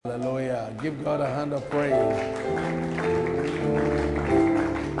Give God a hand of praise.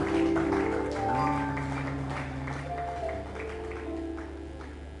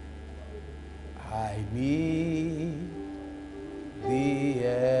 I need thee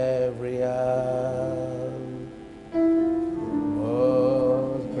every hour,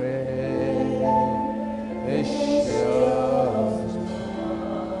 most precious.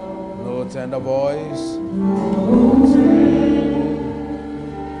 No tender voice.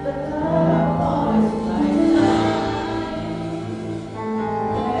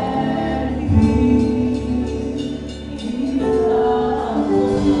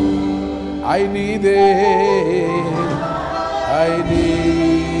 I need it. I need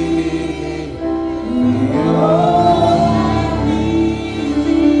you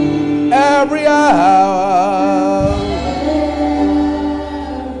every hour.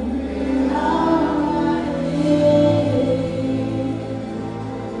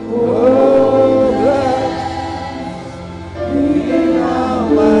 Oh, bless me now,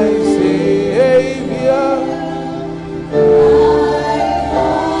 my Savior.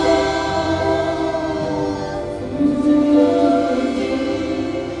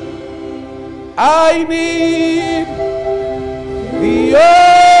 I need the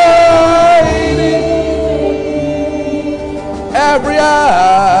every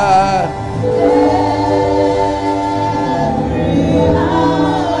hour.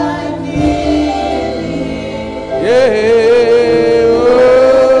 Yeah.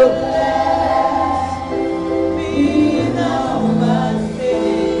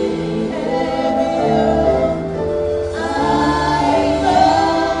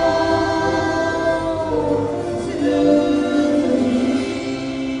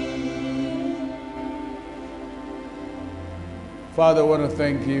 Father, I want to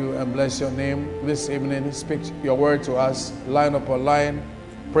thank you and bless your name this evening. Speak your word to us, line upon line,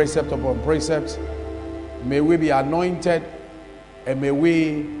 precept upon precept. May we be anointed and may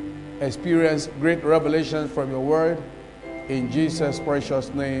we experience great revelations from your word. In Jesus'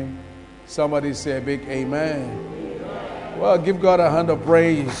 precious name, somebody say a big amen. Well, give God a hand of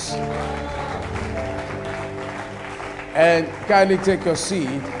praise. And kindly take your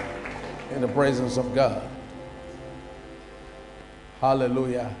seat in the presence of God.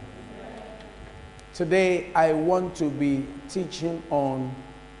 Hallelujah. Today I want to be teaching on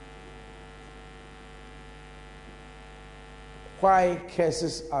why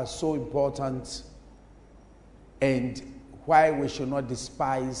curses are so important and why we should not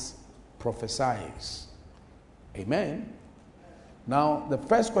despise prophesying. Amen. Now, the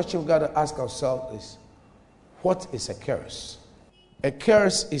first question we've got to ask ourselves is, what is a curse? A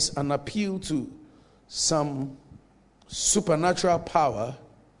curse is an appeal to some supernatural power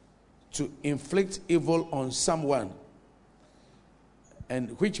to inflict evil on someone,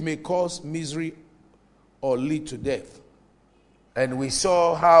 and which may cause misery or lead to death. And we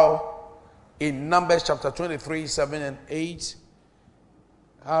saw how in Numbers chapter 23, 7 and 8,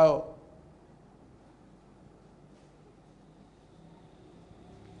 how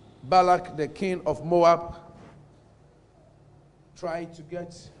Balak, the king of Moab, tried to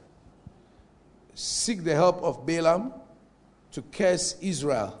seek the help of Balaam to curse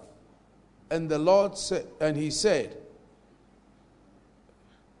Israel. And the Lord said, and he said,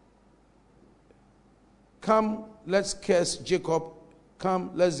 come, let's curse Jacob.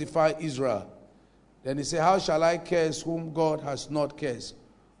 Come, let's defy Israel. Then he said, how shall I curse whom God has not cursed?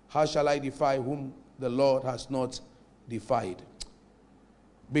 How shall I defy whom the Lord has not defied?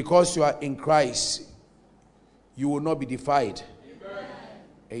 Because you are in Christ, you will not be defied.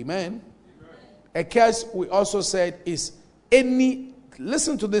 Amen. Amen. A curse, we also said, is any,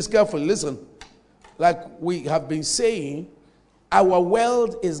 listen to this carefully, listen. Like we have been saying, our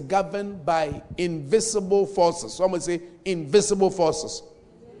world is governed by invisible forces. Someone say invisible forces.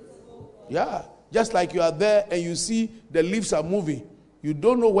 Yeah. Just like you are there and you see the leaves are moving. You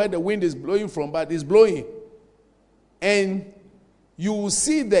don't know where the wind is blowing from, but it's blowing. And you will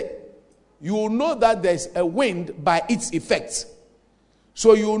see that, you will know that there's a wind by its effects.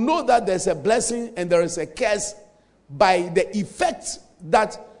 So you know that there's a blessing and there is a curse by the effect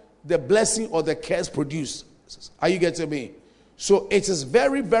that the blessing or the curse produce. Are you getting me? So it is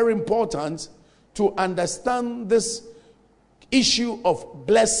very, very important to understand this issue of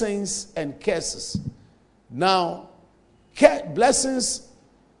blessings and curses. Now, blessings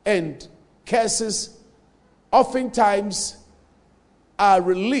and curses oftentimes are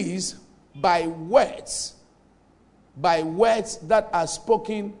released by words that are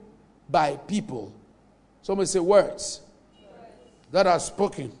spoken by people. Somebody say words that are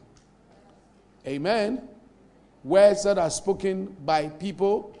spoken. Amen. Words that are spoken by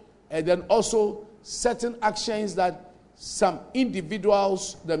people. And then also certain actions that some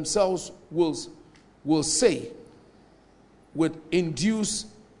individuals themselves will say would induce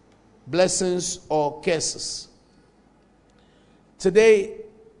blessings or curses. Today,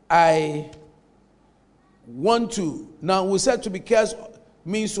 I want to, now we said to be cursed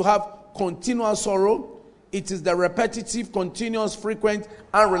means to have continual sorrow. It is the repetitive, continuous, frequent,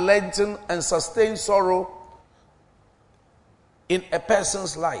 unrelenting, and sustained sorrow in a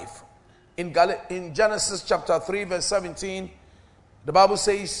person's life. In Genesis chapter 3, verse 17, the Bible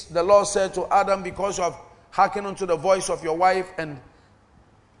says, the Lord said to Adam, because you have hearkened unto the voice of your wife and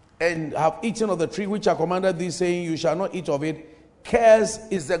have eaten of the tree which I commanded thee, saying, you shall not eat of it, cursed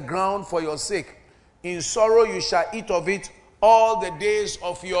is the ground for your sake. In sorrow you shall eat of it all the days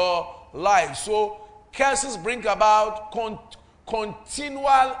of your life. So curses bring about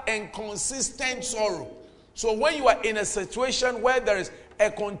continual and consistent sorrow. So when you are in a situation where there is a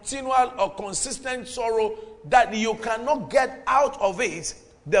continual or consistent sorrow that you cannot get out of it,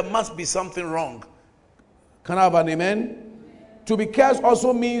 there must be something wrong. Can I have an amen? To be cursed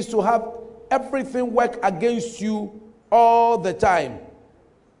also means to have everything work against you all the time.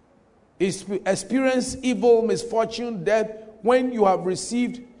 Experience evil, misfortune, death when you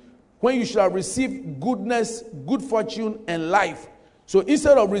should have received goodness, good fortune, and life. So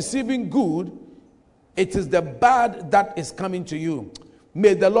instead of receiving good, it is the bad that is coming to you.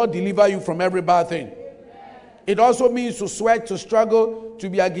 May the Lord deliver you from every bad thing. It also means to sweat, to struggle, to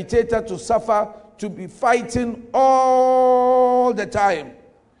be agitated, to suffer, to be fighting all the time.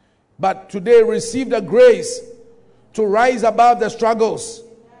 But today receive the grace to rise above the struggles,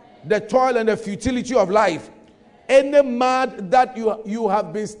 the toil and the futility of life. Any mud that you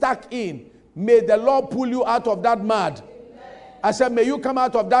have been stuck in, may the Lord pull you out of that mud. I said, may you come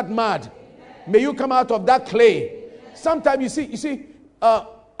out of that mud. May you come out of that clay. Sometimes you see,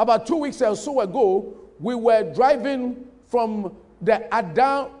 about 2 weeks or so ago, we were driving from the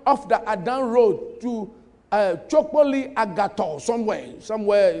Adan Road to Chokpoli Agato,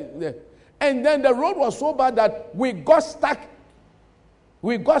 somewhere there. And then the road was so bad that we got stuck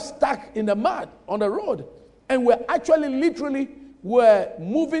in the mud on the road. And we're actually literally were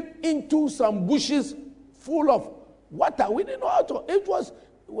moving into some bushes full of water. We didn't know how to. It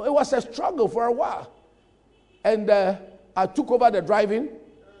was a struggle for a while. And I took over the driving.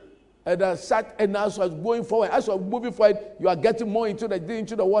 And I sat, and as I was going forward, as I was moving forward, you are getting more into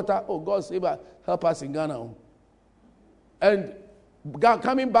the water. Oh, God save us, help us in Ghana. And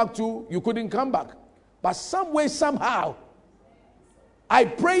coming back to, you couldn't come back. But some way, somehow, I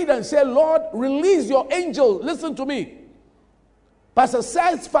prayed and said, Lord, release your angel. Listen to me. Pastor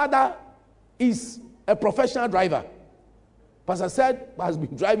Said's father is a professional driver. Pastor Said has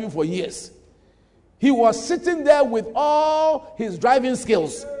been driving for years. He was sitting there with all his driving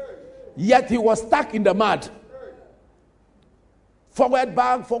skills. Yet he was stuck in the mud. Forward,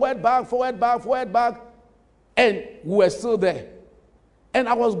 back, forward, back, forward, back, forward, back. And we were still there. And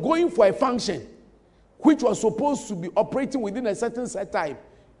I was going for a function which was supposed to be operating within a certain set time.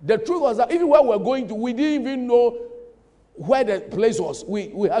 The truth was that even where we were going to, we didn't even know where the place was.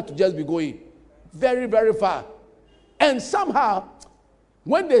 We had to just be going very, very far. And somehow,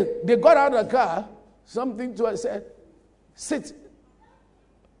 when they got out of the car, something to us said, sit.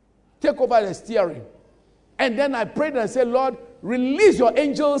 Take over the steering. And then I prayed and I said, Lord, release your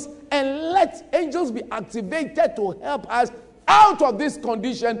angels and let angels be activated to help us out of this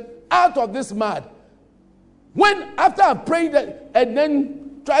condition, out of this mud. When after I prayed and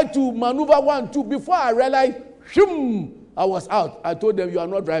then tried to maneuver 1, 2, before I realized, I was out. I told them, you are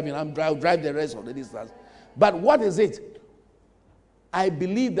not driving. I'll drive the rest of the distance. But what is it? I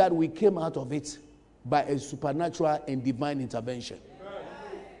believe that we came out of it by a supernatural and divine intervention.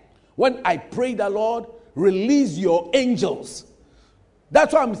 When I pray the Lord, release your angels.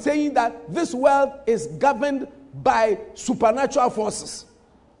 That's why I'm saying that this world is governed by supernatural forces.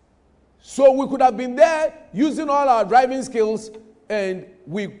 So we could have been there using all our driving skills and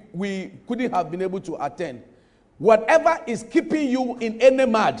we couldn't have been able to attend. Whatever is keeping you in any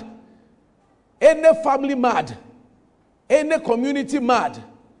mud, any family mud, any community mud,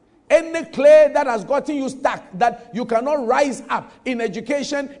 any clay that has gotten you stuck, that you cannot rise up in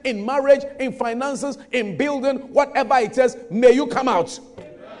education, in marriage, in finances, in building, whatever it is, may you come out.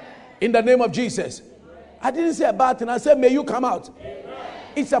 Amen. In the name of Jesus. Amen. I didn't say a bad thing. I said, may you come out. Amen.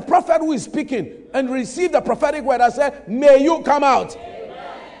 It's a prophet who is speaking and receive the prophetic word. I said, may you come out.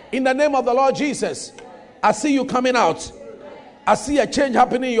 Amen. In the name of the Lord Jesus. I see you coming out. I see a change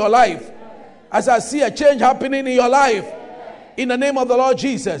happening in your life. As I see a change happening in your life. In the name of the Lord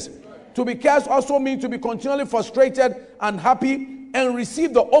Jesus. To be cursed also means to be continually frustrated, unhappy, and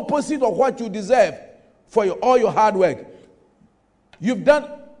receive the opposite of what you deserve for all your hard work. You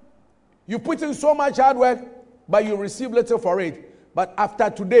put in so much hard work, but you receive little for it. But after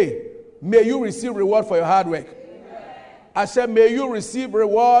today, may you receive reward for your hard work. Amen. I said, may you receive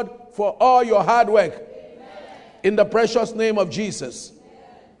reward for all your hard work. Amen. In the precious name of Jesus. Amen.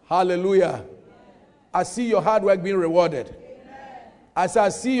 Hallelujah. Amen. I see your hard work being rewarded. Amen. As I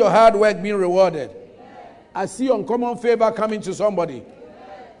see your hard work being rewarded. Amen. I see uncommon favor coming to somebody. Amen.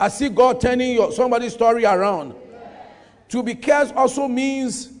 I see God turning somebody's story around. Amen. To be cursed also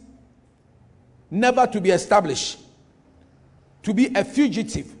means never to be established. To be a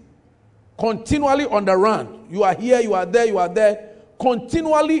fugitive. Continually on the run. You are here, you are there, you are there.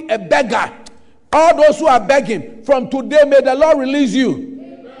 Continually a beggar. All those who are begging, from today may the Lord release you.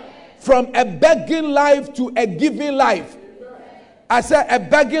 Amen. From a begging life to a giving life. Amen. I said a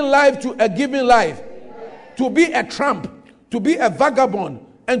begging life to a giving life. Amen. To be a tramp, to be a vagabond,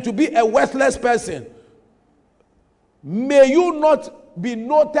 and to be a worthless person. May you not be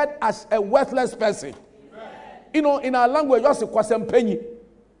noted as a worthless person. Amen. You know, in our language, just a kwasem penny.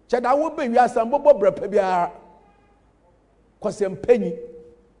 Chada wo be wi asambobo brepe biara. Kwasem penny.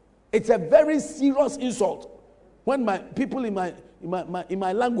 It's a very serious insult. When my people in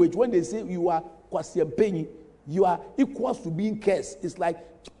my language, when they say you are kwasem penny, you are equals to being cursed. It's like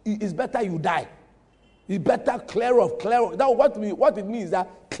it's better you die. It's better clear off. That what it means is that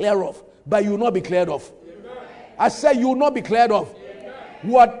clear off, but you will not be cleared off. Amen. I say you will not be cleared off.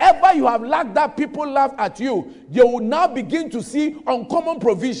 Whatever you have lacked that people laugh at you, you will now begin to see uncommon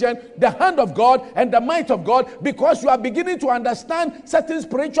provision, the hand of God and the might of God, because you are beginning to understand certain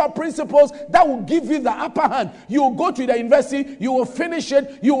spiritual principles that will give you the upper hand. You will go to the university, you will finish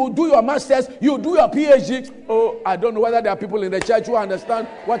it, you will do your master's, you will do your PhD. Oh, I don't know whether there are people in the church who understand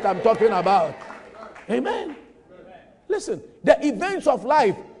what I'm talking about. Amen. Listen, the events of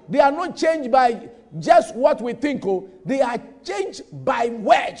life, they are not changed by just what we think. They are changed by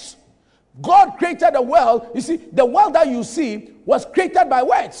words. God created the world. You see, the world that you see was created by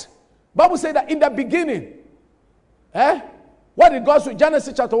words. Bible says that in the beginning. What did God say?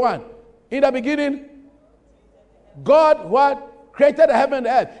 Genesis chapter 1. In the beginning, God what? Created the heaven and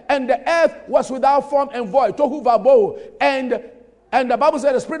the earth. And the earth was without form and void. Tohu vabohu. And the Bible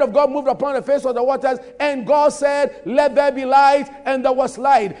said the Spirit of God moved upon the face of the waters, and God said, let there be light, and there was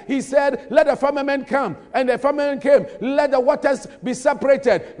light. He said, let the firmament come, and the firmament came. Let the waters be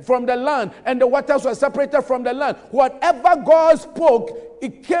separated from the land, and the waters were separated from the land. Whatever God spoke,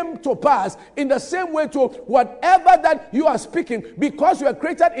 it came to pass. In the same way to whatever that you are speaking, because you are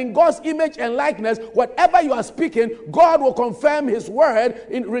created in God's image and likeness, whatever you are speaking, God will confirm His word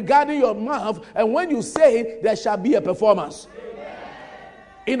regarding your mouth, and when you say it, there shall be a performance.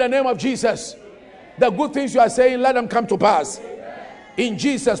 In the name of Jesus, the good things you are saying, let them come to pass. In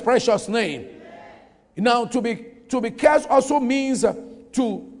Jesus' precious name. Now, to be cursed also means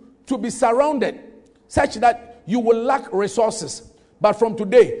to be surrounded, such that you will lack resources. But from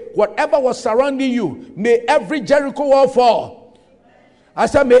today, whatever was surrounding you, may every Jericho wall fall. I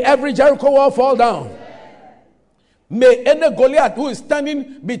said, may every Jericho wall fall down. May any Goliath who is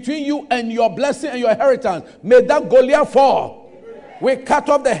standing between you and your blessing and your inheritance, may that Goliath fall. We cut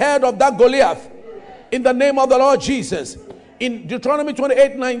off the head of that Goliath in the name of the Lord Jesus. In Deuteronomy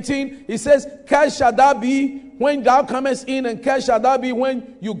 28:19, he says, cursed shall thou be when thou comest in, and cursed shall thou be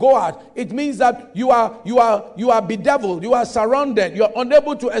when you go out. It means that you are bedeviled, you are surrounded, you are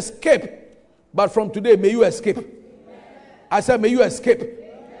unable to escape. But from today, may you escape. I said, may you escape.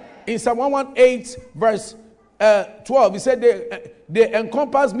 In Psalm 118, verse 12, he said, they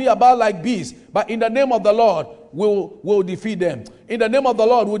encompass me about like bees, but in the name of the Lord, will defeat them. In the name of the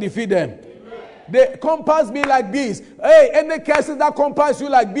Lord, will defeat them. They compass me like bees. Hey, any curses that compass you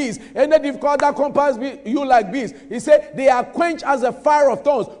like bees, any difficulty that compass you like bees, he said, they are quenched as a fire of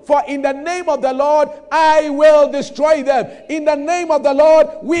thorns. For in the name of the Lord, I will destroy them. In the name of the Lord,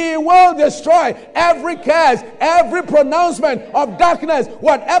 we will destroy every curse, every pronouncement of darkness,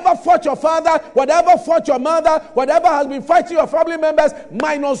 whatever fought your father, whatever fought your mother, whatever has been fighting your family members,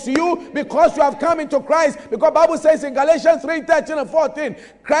 minus you, because you have come into Christ. Because the Bible says in Galatians 3:13 and 14,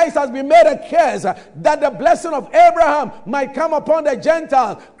 Christ has been made a curse, that the blessing of Abraham might come upon the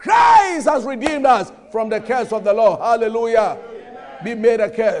Gentiles. Christ has redeemed us from the curse of the law. Hallelujah. Be made a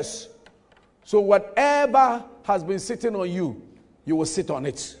curse. So whatever has been sitting on you, you will sit on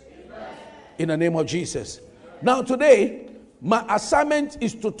it. In the name of Jesus. Now today, my assignment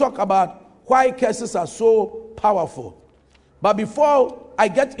is to talk about why curses are so powerful. But before I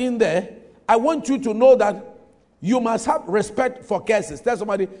get in there, I want you to know that you must have respect for curses. Tell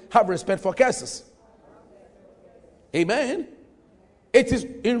somebody, have respect for curses. Amen. It is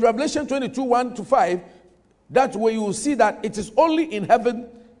in Revelation 22, 1-5, that where you will see that it is only in heaven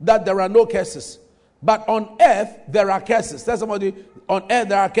that there are no curses. But on earth, there are curses. Tell somebody, on earth,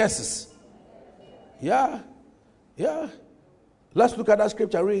 there are curses. Yeah. Let's look at that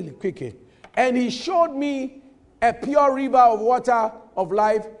scripture really quickly. And he showed me a pure river of water of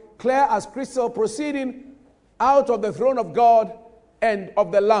life, clear as crystal, proceeding out of the throne of God and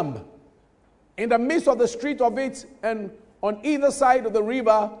of the Lamb. In the midst of the street of it, and on either side of the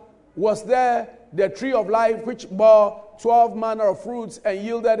river, was there the tree of life, which bore 12 manner of fruits, and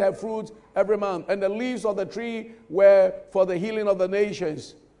yielded her fruit every month. And the leaves of the tree were for the healing of the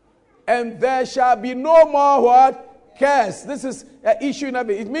nations. And there shall be no more what? Curse. This is an issue in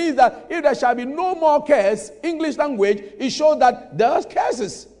heaven. It means that if there shall be no more curse, English language, it shows that there are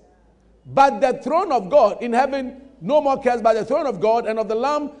curses. But the throne of God in heaven, no more curse, but the throne of God and of the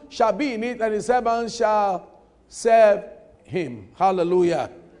Lamb shall be in it, and his servants shall serve him. Hallelujah.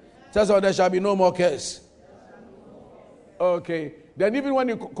 That's why there shall be no more curse. Okay. Then even when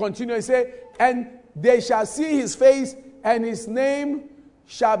you continue, you say, and they shall see his face, and his name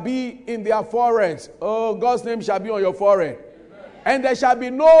shall be in their foreheads. Oh, God's name shall be on your forehead. Amen. And there shall be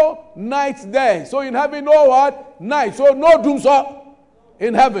no night there. So in heaven, no what? Night. So no doomsday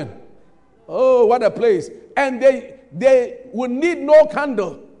in heaven. Oh, what a place. And they will need no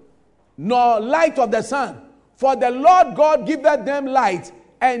candle, nor light of the sun. For the Lord God giveth them light,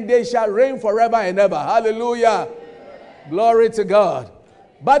 and they shall reign forever and ever. Hallelujah. Amen. Glory to God.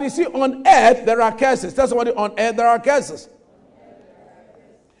 But you see, on earth, there are curses. Tell somebody, on earth, there are curses.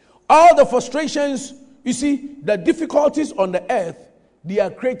 All the frustrations, you see, the difficulties on the earth, they are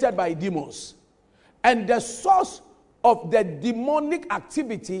created by demons. And the source of the demonic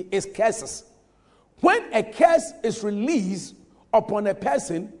activity is curses. When a curse is released upon a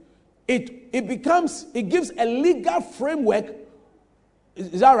person, it gives a legal framework,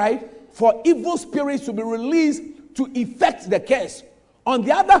 is that right, for evil spirits to be released to effect the curse. On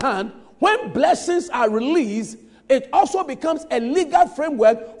the other hand, when blessings are released, it also becomes a legal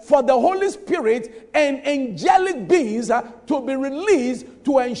framework for the Holy Spirit and angelic beings to be released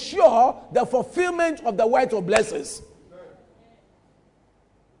to ensure the fulfillment of the word of blessings.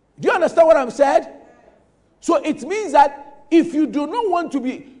 Do you understand what I'm saying? So it means that if you do not want to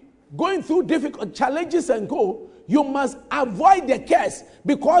be going through difficult challenges and go, you must avoid the curse.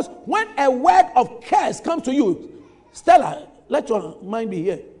 Because when a word of curse comes to you, Stella, let your mind be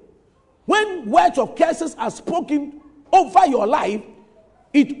here. When words of curses are spoken over your life,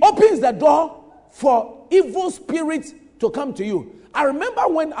 it opens the door for evil spirits to come to you. I remember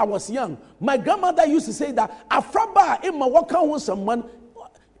when I was young, my grandmother used to say that Afraba in my walk with someone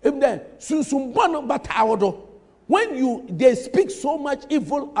when they speak so much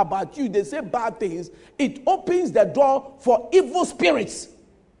evil about you, they say bad things, it opens the door for evil spirits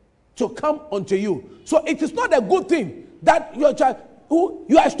to come unto you. So it is not a good thing that your child,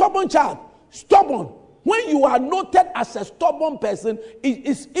 you are a stubborn child, stubborn. When you are noted as a stubborn person,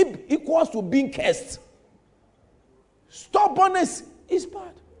 it equals to being cursed. Stubbornness is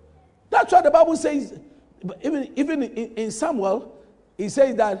bad. That's what the Bible says. Even in Samuel, he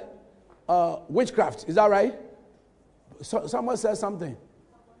says that witchcraft. Is that right? Someone says something.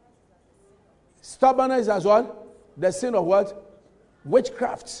 Stubbornness is as what? The sin of what?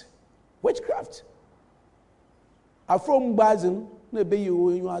 Witchcraft. Witchcraft. Afrom bazin nebe you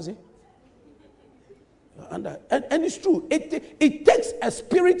and it's true. It takes a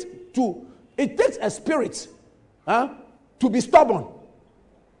spirit to be stubborn.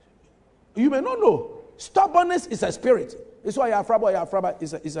 You may not know. Stubbornness is a spirit. It's why Afraba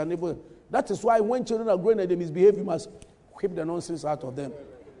is an evil. That is why when children are growing and they misbehave, you must whip the nonsense out of them.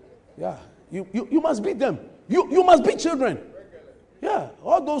 Yeah. You must beat them. You must beat children. Yeah.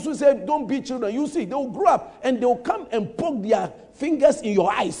 All those who say don't beat children, you see, they will grow up and they will come and poke their fingers in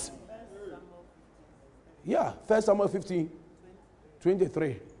your eyes. Yeah. 1 Samuel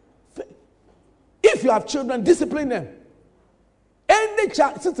 15:23. If you have children, discipline them.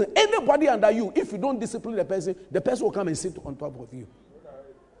 Anybody under you, if you don't discipline the person will come and sit on top of you.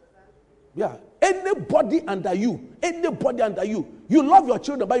 Yeah. Anybody under you. You love your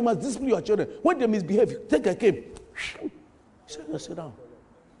children, but you must discipline your children. When they misbehave, take a cane. Sit down.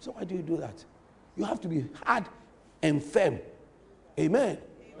 So why do you do that? You have to be hard and firm. Amen.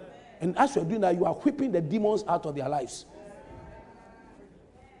 And as you're doing that, you are whipping the demons out of their lives.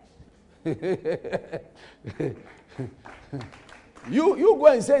 You go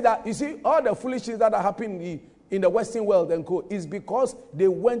and say that, you see, all the foolish things that are happening in the Western world and co is because they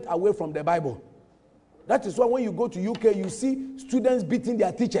went away from the Bible. That is why when you go to UK, you see students beating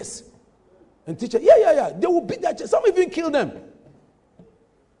their teachers. And teachers, they will beat their teachers. Some even kill them.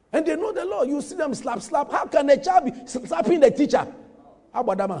 And they know the law. You see them slap. How can a child be slapping the teacher? How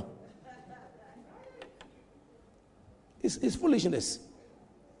about that, man? It's foolishness.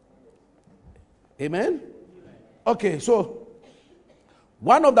 Amen? Okay, so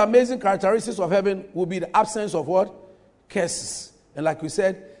one of the amazing characteristics of heaven will be the absence of what? Curses. And like we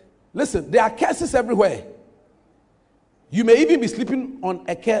said, listen, there are curses everywhere. You may even be sleeping on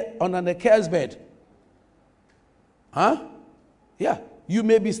an accursed bed. Huh? Yeah. You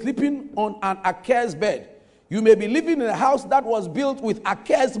may be sleeping on an accursed bed. You may be living in a house that was built with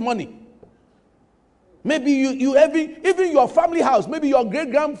accursed money. Maybe you even your family house, maybe your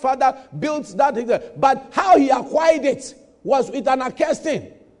great-grandfather built that, but how he acquired it was with an accursed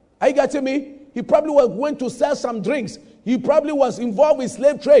thing. Are you getting me? He probably was going to sell some drinks. He probably was involved with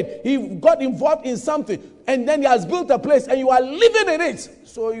slave trade. He got involved in something. And then he has built a place and you are living in it.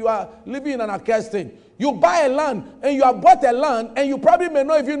 So you are living in an accursed thing. You buy a land and you have bought a land and you probably may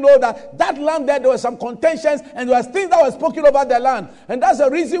not even know that land there were some contentions and there was things that were spoken about the land. And that's the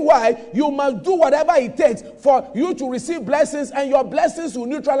reason why you must do whatever it takes for you to receive blessings, and your blessings will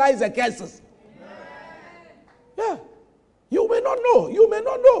neutralize the curses. Yeah. You may not know. You may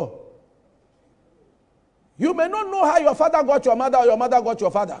not know. You may not know how your father got your mother or your mother got your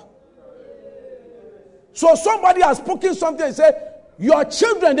father. So somebody has spoken something and said, your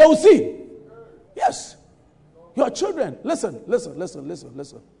children, they will see. Yes. Your children. Listen.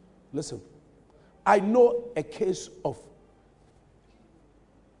 I know a case of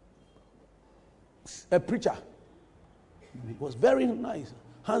a preacher. He was very nice,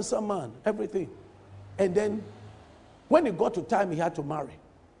 handsome man, everything. And then when it got to time he had to marry,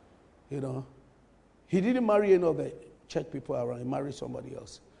 he didn't marry any of the church people around. He married somebody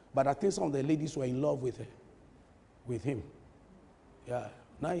else. But I think some of the ladies were in love with him. Yeah,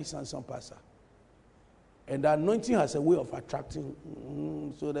 nice handsome pastor. And the anointing has a way of attracting.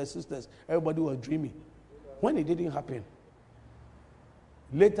 So the sisters, everybody was dreaming. When it didn't happen,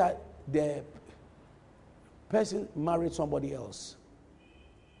 later the person married somebody else.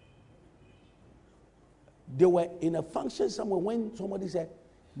 They were in a function somewhere when somebody said,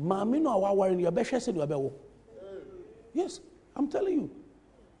 Mami no awa worrying your best said you are. Yes, I'm telling you.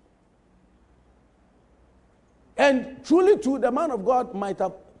 And truly too, the man of God might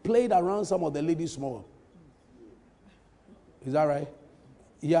have played around some of the ladies more. Is that right?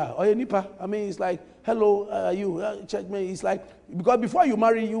 Yeah. Or nipa. I mean, it's like, hello, you church man. It's like, because before you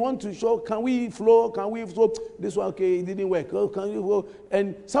marry, you want to show, can we flow? Can we flow? This one, okay, it didn't work. Oh, can you flow?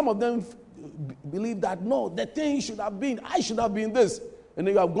 And some of them believe that, no, the thing should have been, I should have been this. And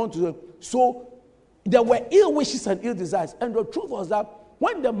then you have gone to them. So there were ill wishes and ill desires. And the truth was that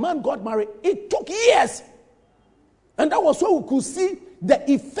when the man got married, it took years. And that was where we could see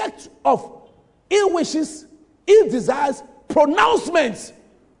the effect of ill wishes, ill desires, pronouncements.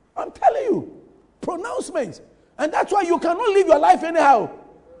 I'm telling you, pronouncements. And that's why you cannot live your life anyhow.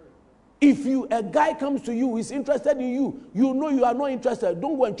 If a guy comes to you, is interested in you, you know you are not interested,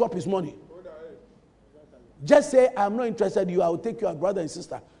 don't go and chop his money. Just say, I'm not interested in you, I will take you as brother and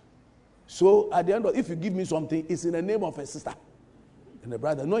sister. So at the end of, if you give me something, it's in the name of a sister and a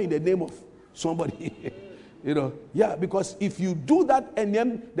brother, not in the name of somebody. Yeah, because if you do that and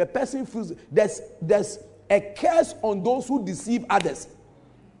then the person feels, there's a curse on those who deceive others.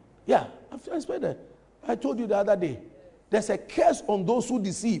 Yeah, I've explained that. I told you the other day. There's a curse on those who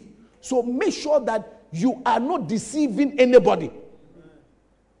deceive. So make sure that you are not deceiving anybody.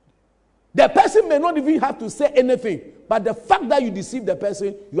 The person may not even have to say anything, but the fact that you deceive the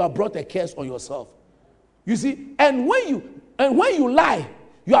person, you have brought a curse on yourself. You see, and when you lie,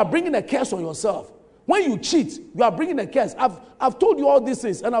 you are bringing a curse on yourself. When you cheat, you are bringing a curse. I've told you all these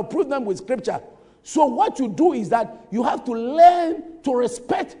things, and I've proved them with scripture. So what you do is that you have to learn to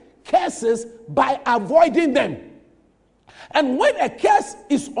respect curses by avoiding them. And when a curse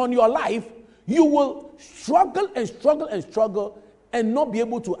is on your life, you will struggle and not be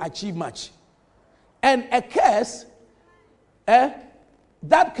able to achieve much. And a curse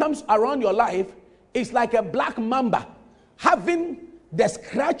that comes around your life is like a black mamba. Having the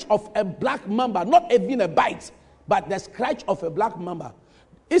scratch of a black mamba, not even a bite, but the scratch of a black mamba.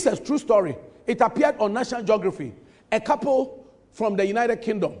 It's a true story. It appeared on National Geography. A couple from the United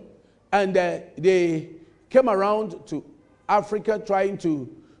Kingdom, and they came around to Africa trying to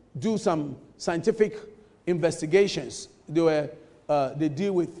do some scientific investigations. They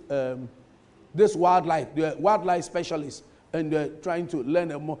deal with this wildlife. They're wildlife specialists, and they're trying to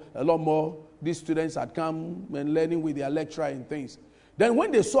learn a lot more. These students had come and learning with their lecturer and things. Then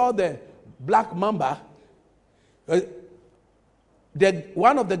when they saw the black mamba,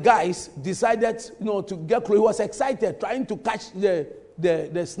 one of the guys decided, to get close. He was excited, trying to catch the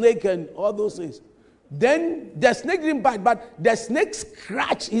the snake and all those things. Then the snake didn't bite, but the snake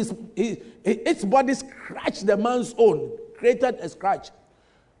scratched its body scratched the man's own, created a scratch.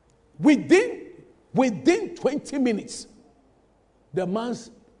 Within 20 minutes, the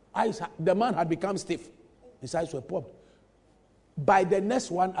man had become stiff. His eyes were popped. By the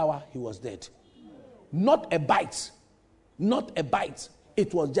next 1 hour, he was dead. Not a bite. Not a bite.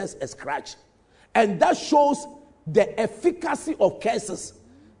 It was just a scratch. And that shows the efficacy of curses.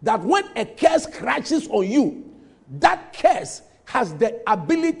 That when a curse scratches on you, that curse has the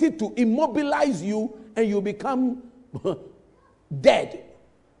ability to immobilize you and you become dead.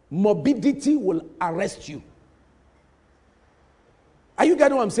 Morbidity will arrest you. Are you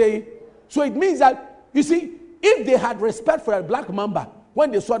getting what I'm saying? So it means that, you see, if they had respect for a black mamba,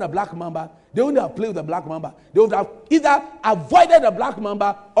 when they saw the black mamba, they wouldn't have played with the black mamba. They would have either avoided the black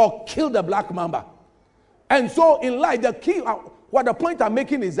mamba or killed the black mamba. And so in life, the key, what the point I'm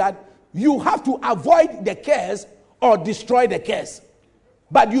making is that you have to avoid the curse or destroy the curse.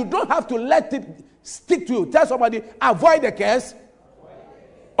 But you don't have to let it stick to you. Tell somebody, avoid the curse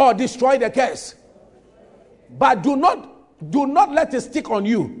or destroy the curse. But do not let it stick on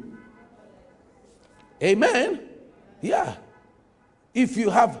you. Amen? Yeah. If you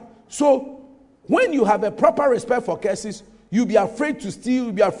have, so when you have a proper respect for curses, you'll be afraid to steal,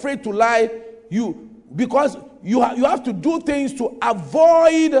 you'll be afraid to lie, because you have to do things to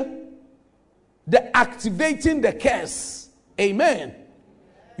avoid the activating the curse. Amen.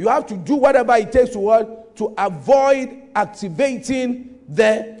 You have to do whatever it takes to avoid activating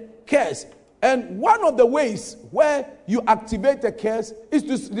the curse. And one of the ways where you activate the curse is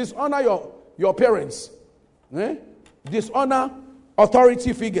to dishonor your parents. Dishonor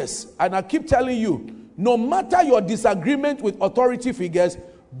authority figures. And I keep telling you, no matter your disagreement with authority figures,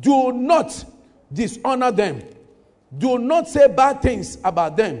 do not dishonor them. Do not say bad things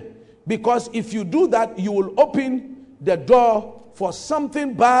about them. Because if you do that, you will open the door for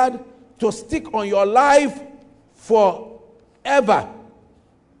something bad to stick on your life forever.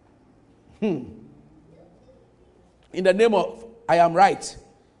 In the name of, I am right,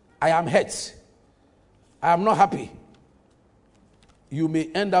 I am hurt, I am not happy, you may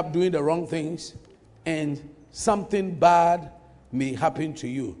end up doing the wrong things and something bad may happen to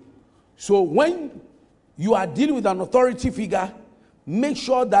you. So when you are dealing with an authority figure, make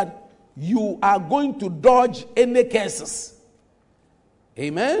sure that you are going to dodge any curses.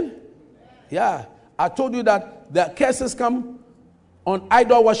 Amen? Yeah. I told you that the curses come on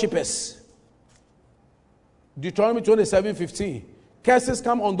idol worshippers. Deuteronomy 27:15. Curses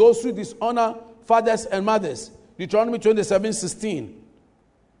come on those who dishonor fathers and mothers. Deuteronomy 27:16.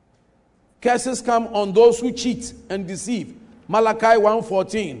 Curses come on those who cheat and deceive. Malachi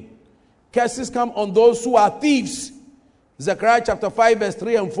 1:14. Curses come on those who are thieves. Zechariah chapter 5 verse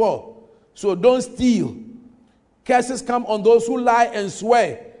 3 and 4. So don't steal. Curses come on those who lie and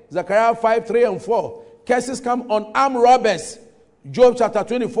swear. Zechariah 5, 3 and 4. Curses come on armed robbers. Job chapter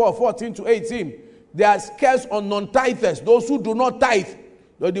 24, 14 to 18. There's curse on non-tithers, those who do not tithe.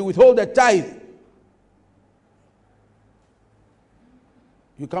 They withhold the tithe.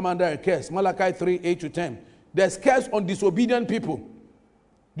 You come under a curse. Malachi 3, 8 to 10. There's curse on disobedient people.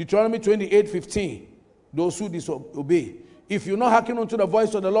 Deuteronomy 28, 15. Those who disobey. If you not hearken unto the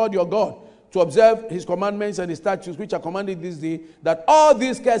voice of the Lord your God, to observe his commandments and his statutes, which are commanded this day, that all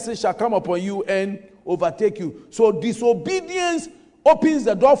these curses shall come upon you and overtake you. So disobedience opens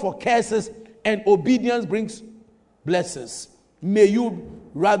the door for curses, and obedience brings blessings. May you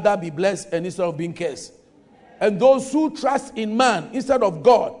rather be blessed and instead of being cursed. And those who trust in man instead of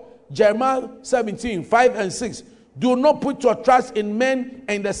God, Jeremiah 17, 5 and 6. Do not put your trust in men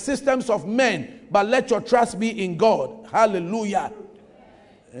and the systems of men, but let your trust be in God. Hallelujah.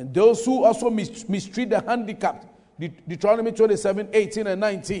 And those who also mistreat the handicapped, Deuteronomy 27, 18 and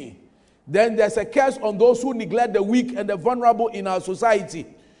 19. Then there's a curse on those who neglect the weak and the vulnerable in our society.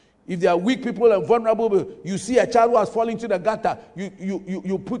 If there are weak people and vulnerable, you see a child who has fallen into the gutter, you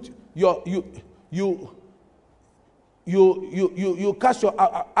cast your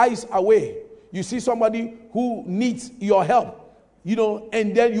eyes away. You see somebody who needs your help,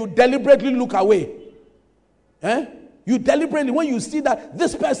 and then you deliberately look away. You deliberately, when you see that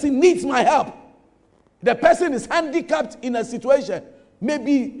this person needs my help, the person is handicapped in a situation,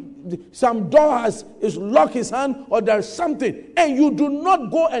 maybe some door is locked his hand or there's something, and you do not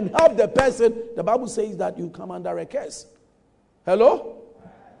go and help the person, the Bible says that you come under a curse. Hello?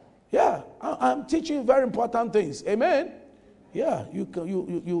 Yeah, I'm teaching you very important things. Amen? Yeah,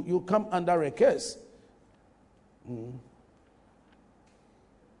 you come under a curse.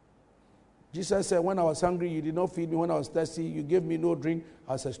 Jesus said, when I was hungry, you did not feed me. When I was thirsty, you gave me no drink.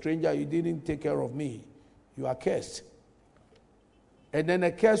 As a stranger, you didn't take care of me. You are cursed. And then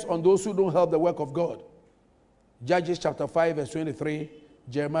a curse on those who don't help the work of God. Judges chapter 5, verse 23.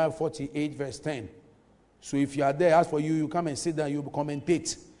 Jeremiah 48, verse 10. So if you are there, as for you, you come and sit down, you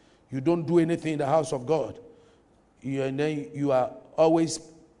commentate. You don't do anything in the house of God. And then you are always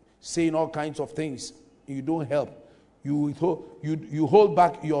saying all kinds of things. You don't help. You hold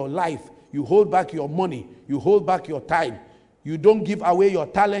back your life. You hold back your money. You hold back your time. You don't give away your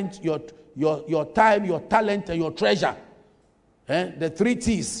talent, your time, your talent, and your treasure. The 3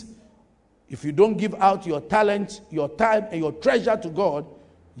 T's. If you don't give out your talent, your time, and your treasure to God,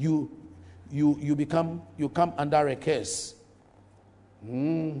 you come under a curse.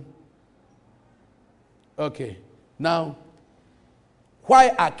 Okay. Now, why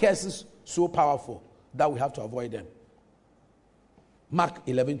are curses so powerful that we have to avoid them? Mark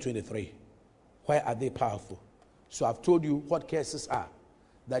 11:23. Why are they powerful? So I've told you what curses are.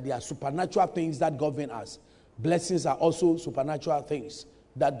 That they are supernatural things that govern us. Blessings are also supernatural things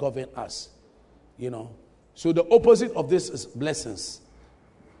that govern us. So the opposite of this is blessings.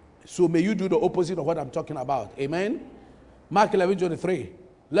 So may you do the opposite of what I'm talking about. Amen? Mark 11:23.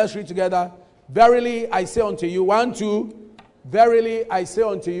 Let's read together. Verily I say unto you. 1, 2. Verily I say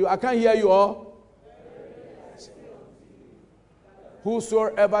unto you. I can't hear you all.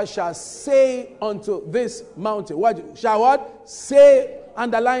 Whosoever shall say unto this mountain. What? Shall what? Say,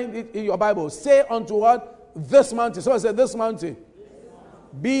 underline it in your Bible. Say unto what? This mountain. Someone said this mountain.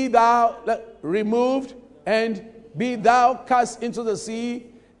 Be thou removed and be thou cast into the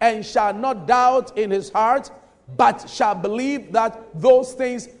sea, and shall not doubt in his heart, but shall believe that those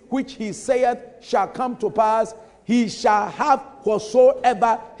things which he saith shall come to pass, he shall have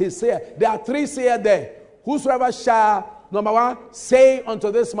whatsoever he saith. There are 3 saith there. Whosoever shall, number 1, say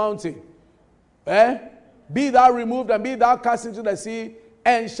unto this mountain, be thou removed and be thou cast into the sea,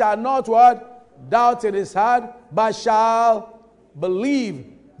 and shall not what? Doubt in his heart, but shall believe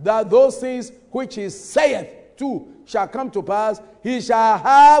that those things which he saith too shall come to pass, he shall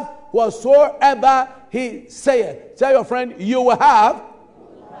have whatsoever he saith. Tell your friend, you will have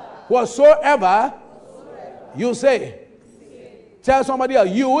whatsoever you say. Tell somebody else,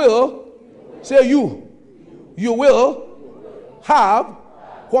 you will. Say you. You will have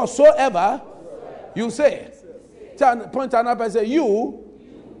whatsoever you say. Point another person, say you.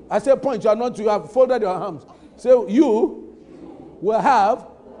 I say point, you are not, you have folded your arms. Say you will have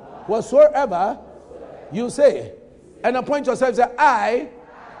whatsoever you say. And appoint yourself, say, I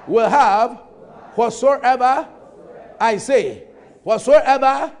will have whatsoever I say.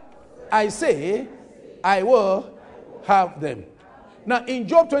 Whatsoever I say, I will have them. Now in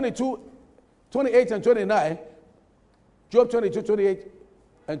Job 22, 28 and 29, Job 22, 28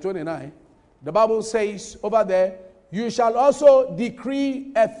 and 29, the Bible says over there, you shall also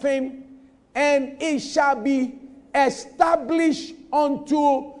decree a thing, and it shall be established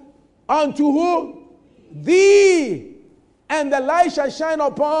unto who? Thee, and the light shall shine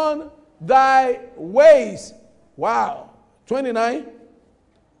upon thy ways. Wow. 29.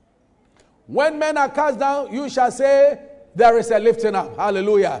 When men are cast down, you shall say, there is a lifting up.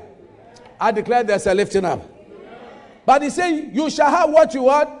 Hallelujah. I declare there's a lifting up. But he says, you shall have what you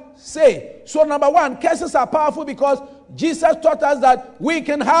want. Say. So number 1, curses are powerful because Jesus taught us that we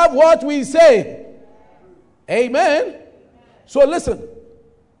can have what we say. Amen. So listen.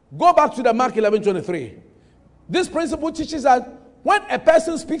 Go back to the Mark 11:23. This principle teaches that when a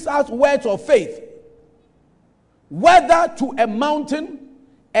person speaks out words of faith, whether to a mountain,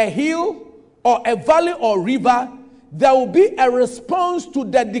 a hill, or a valley or river, there will be a response to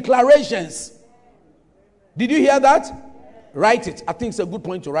the declarations. Did you hear that? Write it. I think it's a good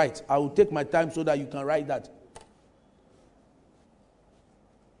point to write. I will take my time so that you can write that.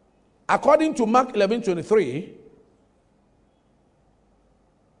 According to Mark 11:23,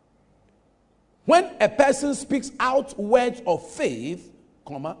 when a person speaks out words of faith,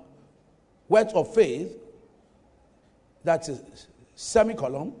 words of faith, that's a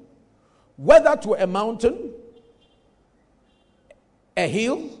semicolon, whether to a mountain, a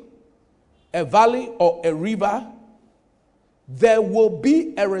hill, a valley, or a river, there will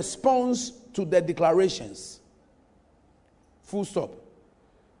be a response to the declarations. Full stop.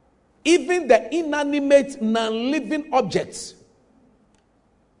 Even the inanimate, non-living objects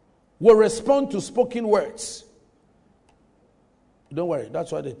will respond to spoken words. Don't worry,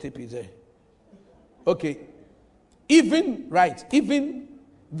 that's why the tape is there. Okay. Even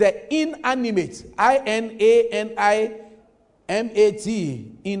the inanimate, I-N-A-N-I-M-A-T,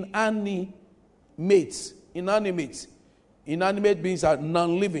 inanimate. Inanimate beings are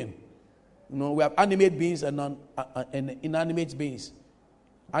non-living. we have animate beings and inanimate beings.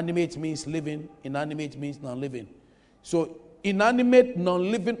 Animate means living, inanimate means non-living. So inanimate,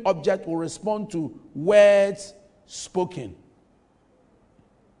 non-living object will respond to words spoken.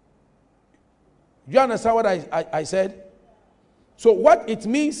 You understand what I said? So what it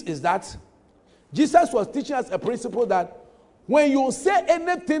means is that Jesus was teaching us a principle that when you say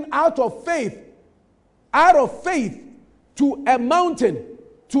anything out of faith to a mountain,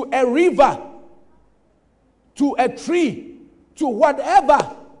 to a river, to a tree, to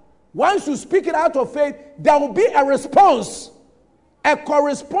whatever, once you speak it out of faith, there will be a response, a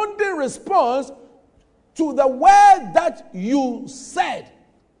corresponding response to the word that you said.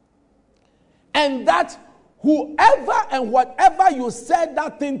 And that whoever and whatever you said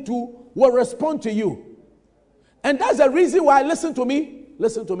that thing to will respond to you. And that's the reason why, listen to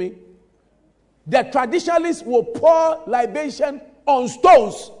me, the traditionalists will pour libation on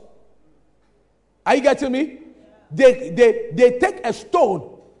stones. Are you getting me? They take a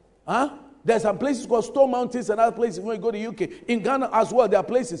stone. There's some places called Stone Mountains and other places when you go to UK. In Ghana as well, there are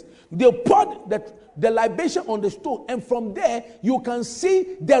places. They pour the libation on the stone, and from there you can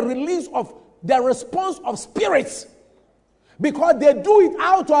see the release of the response of spirits, because they do it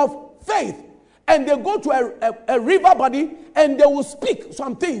out of faith. And they go to a river body and they will speak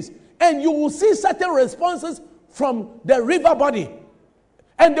some things, and you will see certain responses from the river body.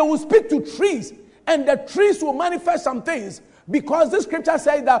 And they will speak to trees, and the trees will manifest some things, because the scripture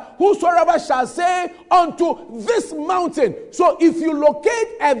says that whosoever shall say unto this mountain. So if you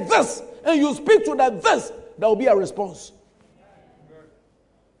locate a this and you speak to the this, there will be a response.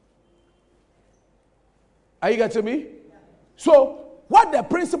 Are you getting me? So what the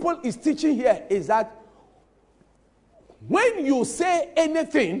principle is teaching here is that when you say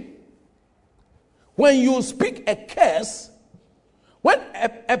anything, when you speak a curse, when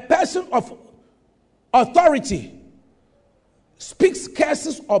a person of authority speaks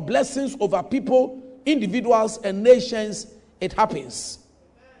curses or blessings over people, individuals, and nations, it happens.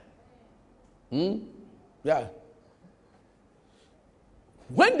 Yeah.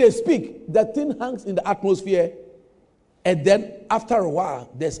 When they speak, the thing hangs in the atmosphere, and then after a while,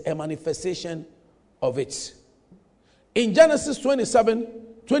 there's a manifestation of it. In Genesis 27,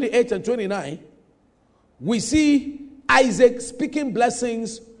 28 and 29, we see Isaac speaking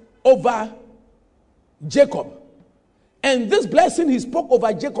blessings over Jacob. And this blessing he spoke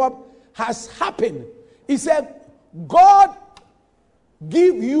over Jacob has happened. He said, God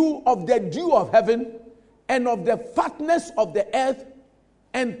give you of the dew of heaven and of the fatness of the earth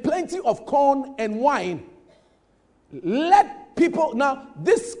and plenty of corn and wine. Let people, now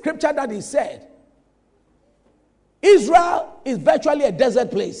this scripture that he said, Israel is virtually a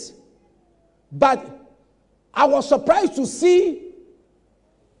desert place. But I was surprised to see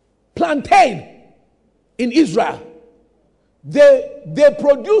plantain in Israel. They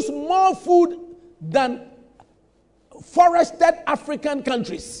produce more food than forested African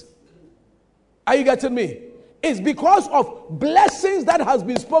countries. Are you getting me? It's because of blessings that has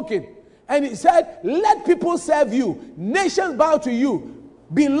been spoken. And he said, let people serve you. Nations bow to you.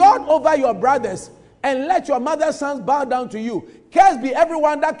 Be Lord over your brothers. And let your mother's sons bow down to you. Cursed be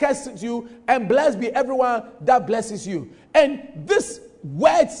everyone that curses you. And blessed be everyone that blesses you. And these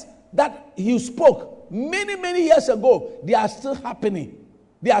words that he spoke many, many years ago, they are still happening.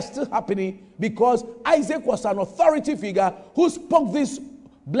 They are still happening because Isaac was an authority figure who spoke these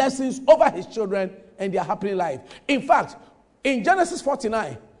blessings over his children, and they are happening live. In fact, in Genesis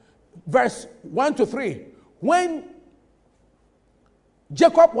 49, verse 1 to 3, when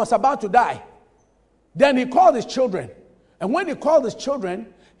Jacob was about to die, then he called his children. And when he called his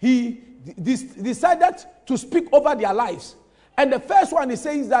children, he decided to speak over their lives. And the first one he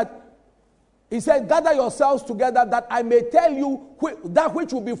says that, he said, gather yourselves together that I may tell you that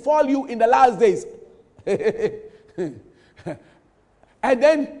which will befall you in the last days. And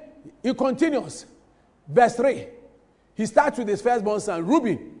then he continues. Verse 3. He starts with his firstborn son.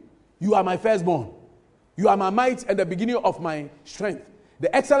 Reuben, you are my firstborn. You are my might and the beginning of my strength.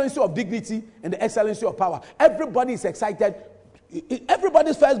 The excellency of dignity and the excellency of power. Everybody is excited.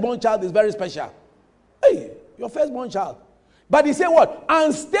 Everybody's firstborn child is very special. Hey, your firstborn child. But he said what?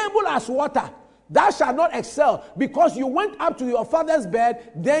 Unstable as water. Thou shalt not excel, because you went up to your father's bed,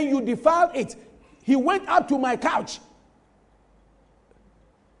 then you defiled it. He went up to my couch.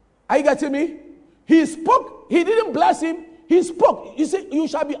 Are you getting me? He spoke. He didn't bless him. He spoke. He said, you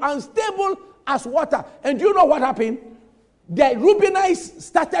shall be unstable as water. And do you know what happened? The Reubenites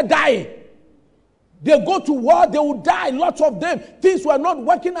started dying. They go to war, they will die, lots of them. Things were not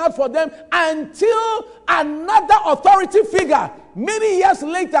working out for them until another authority figure, many years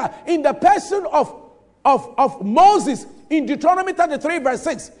later, in the person of Moses, in Deuteronomy 33 verse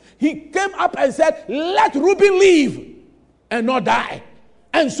 6, he came up and said, let Reuben live and not die.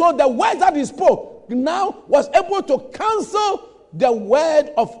 And so the word that he spoke now was able to cancel the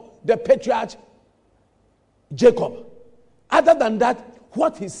word of the patriarch Jacob. Other than that,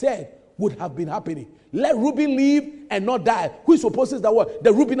 what he said would have been happening. Let Reuben live and not die. Who supposes that what? The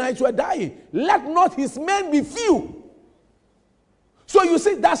Reubenites were dying. Let not his men be few. So you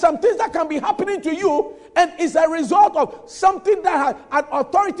see, there are some things that can be happening to you, and it's a result of something that an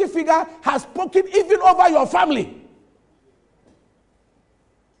authority figure has spoken even over your family.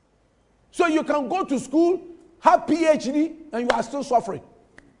 So you can go to school, have PhD, and you are still suffering.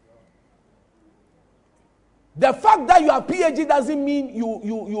 The fact that you have PhD doesn't mean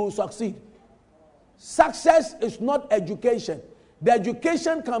you succeed. Success is not education. The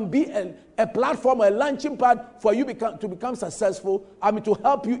education can be a platform, a launching pad for you to become successful. To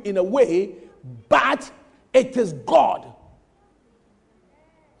help you in a way, but it is God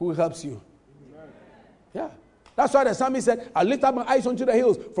who helps you. Yeah. That's why the psalmist said, I lift up my eyes unto the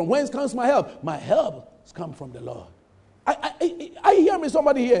hills. From whence comes my help? My help has come from the Lord. I hear me,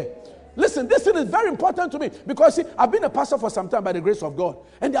 somebody here. Listen, this thing is very important to me because, see, I've been a pastor for some time by the grace of God.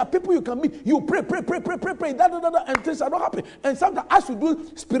 And there are people you can meet, you pray, and things are not happening. And sometimes as you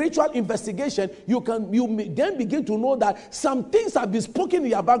do spiritual investigation, you then begin to know that some things have been spoken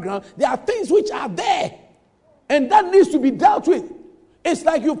in your background. There are things which are there. And that needs to be dealt with. It's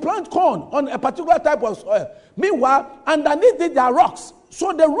like you plant corn on a particular type of soil. Meanwhile, underneath it, there are rocks.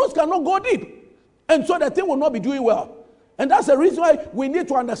 So the roots cannot go deep. And so the thing will not be doing well. And that's the reason why we need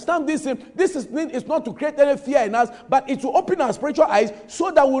to understand this. This is not to create any fear in us, but it's to open our spiritual eyes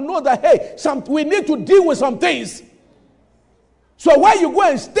so that we know that, hey, we need to deal with some things. So where you go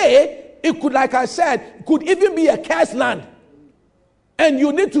and stay, it could, like I said, could even be a cursed land. And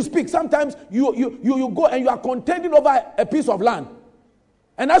you need to speak. Sometimes you go and you are contending over a piece of land.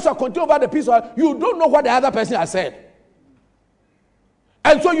 And as you are contending over the piece of land, you don't know what the other person has said.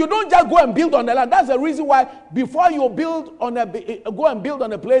 And so you don't just go and build on the land. That's the reason why before you go and build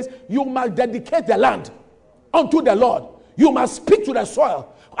on a place, you must dedicate the land unto the Lord. You must speak to the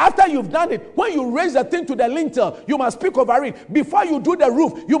soil. After you've done it, when you raise the thing to the lintel, you must speak over it. Before you do the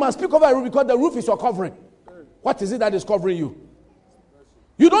roof, you must speak over the roof because the roof is your covering. What is it that is covering you?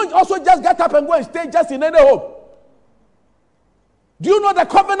 You don't also just get up and go and stay just in any home. Do you know the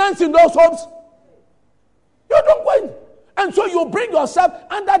covenants in those homes? You don't go in. And so you bring yourself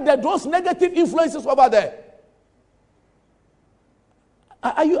under those negative influences over there.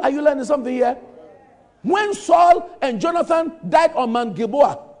 Are you learning something here? When Saul and Jonathan died on Mount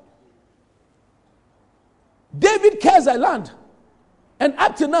Gilboa, David cares a land. And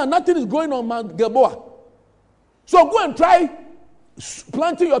up to now, nothing is growing on Mount Gilboa. So go and try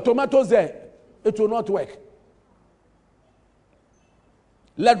planting your tomatoes there. It will not work.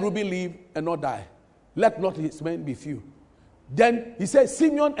 Let Reuben live and not die. Let not his men be few. Then he said,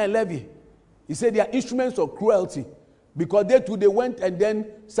 Simeon and Levi, he said they are instruments of cruelty because they went and then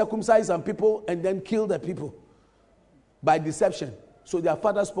circumcised some people and then killed the people by deception. So their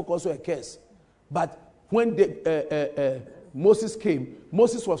father spoke also a curse. But when Moses came,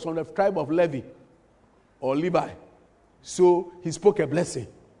 Moses was from the tribe of Levi or Levi. So he spoke a blessing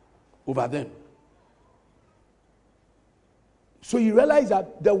over them. So you realize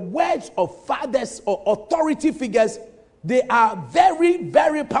that the words of fathers or authority figures, they are very,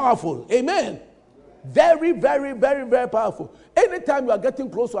 very powerful. Amen. Very, very, very, very powerful. Anytime you are getting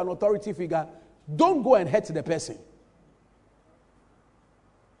close to an authority figure, don't go and hurt the person.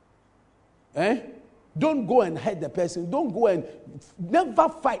 Don't go and hurt the person. Don't go and never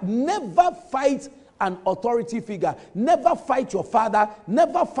fight. Never fight an authority figure. Never fight your father.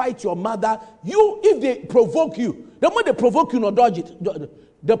 Never fight your mother. If they provoke you, the moment they provoke you, not dodge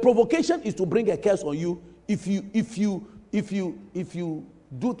it. The provocation is to bring a curse on you if you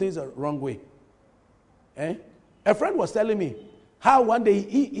do things the wrong way. A friend was telling me how one day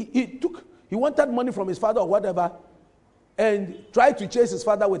he wanted money from his father or whatever and tried to chase his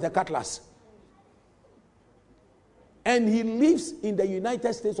father with a cutlass. And he lives in the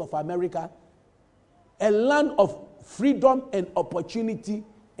United States of America, a land of freedom and opportunity,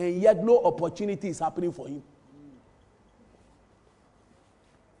 and yet no opportunity is happening for him.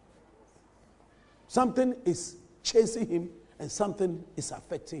 Something is chasing him and something is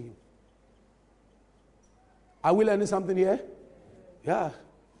affecting him. Are we learning something here? Yeah.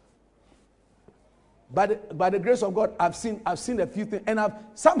 by the grace of God, I've seen a few things, and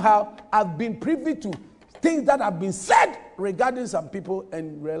I've been privy to things that have been said regarding some people,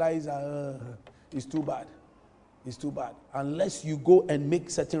 and realize it's too bad. It's too bad. Unless you go and make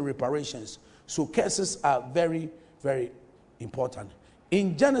certain reparations. So curses are very, very important.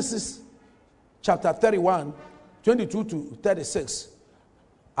 In Genesis chapter 31, 22 to 36,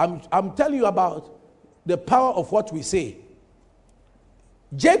 I'm telling you about the power of what we say.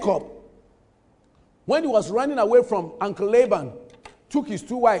 Jacob, when he was running away from Uncle Laban, took his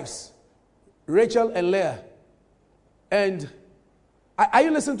 2 wives, Rachel and Leah. And are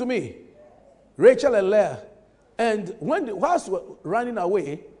you listening to me? Rachel and Leah. And whilst running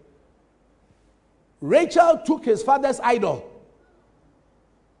away, Rachel took his father's idol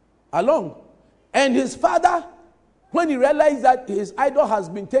along. And his father, when he realized that his idol has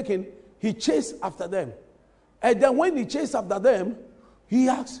been taken, he chased after them. And then when he chased after them, he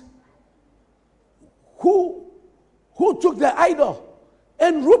asked, who took the idol?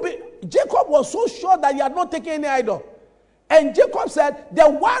 And Jacob was so sure that he had not taken any idol. And Jacob said, the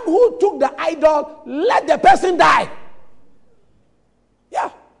one who took the idol, let the person die. Yeah.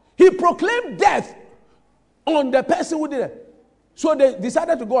 He proclaimed death on the person who did it. So they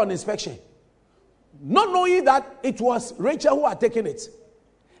decided to go on inspection. Not knowing that it was Rachel who had taken it.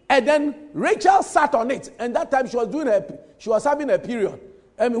 And then Rachel sat on it. And that time she was having a period.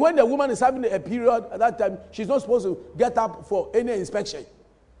 And when the woman is having a period, at that time, she's not supposed to get up for any inspection.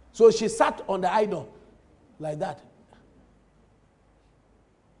 So she sat on the idol like that.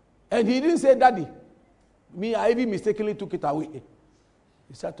 And he didn't say, Daddy. I even mistakenly took it away.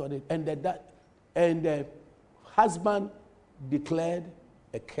 He sat on it. And the husband declared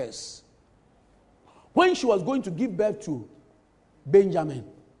a curse. When she was going to give birth to Benjamin,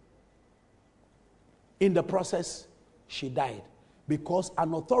 in the process, she died. Because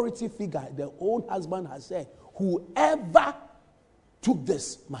an authority figure, the old husband has said, whoever took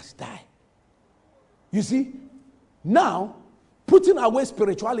this must die. You see, now, putting away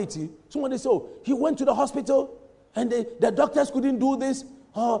spirituality, somebody said, oh, he went to the hospital and the doctors couldn't do this,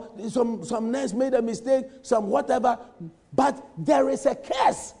 or some nurse made a mistake, some whatever. But there is a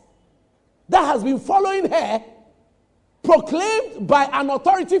curse that has been following her, proclaimed by an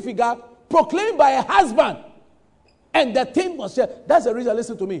authority figure, proclaimed by a husband. And the thing was said. That's the reason,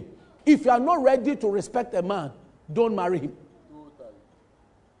 listen to me. If you are not ready to respect a man, don't marry him.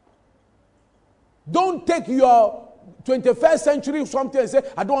 Don't take your 21st century something and say,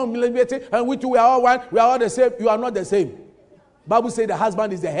 I don't want millennium, and we two, we are all one, we are all the same. You are not the same. Bible says the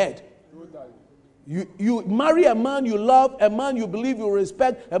husband is the head. You marry a man you love, a man you believe you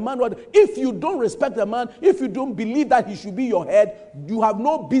respect, a man what. If you don't respect a man, if you don't believe that he should be your head, you have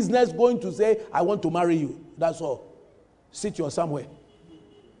no business going to say, I want to marry you. That's all. Sit you somewhere.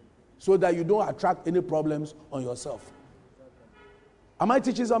 So that you don't attract any problems on yourself. Am I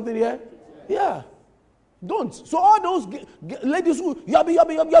teaching something here? Yeah. Don't. So all those ladies who,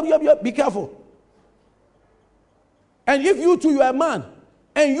 yabby, be careful. And if you too, you are a man,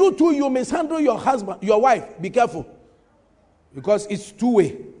 and you too, you mishandle your husband, your wife, be careful. Because it's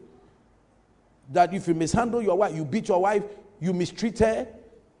two-way. That if you mishandle your wife, you beat your wife, you mistreat her,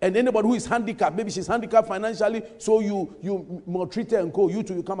 and anybody who is handicapped, maybe she's handicapped financially, so you maltreat her and you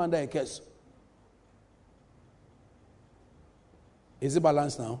too, you come under a curse. Is it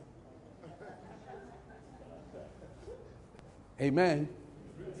balanced now? Amen.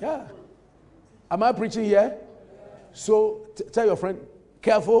 Yeah. Am I preaching here? So tell your friend,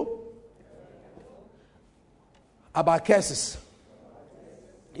 careful about curses.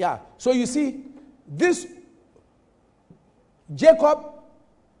 Yeah. So you see, this Jacob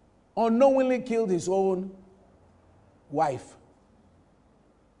unknowingly killed his own wife.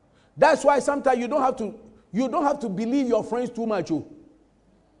 That's why sometimes you don't have to believe your friends too much. Oh.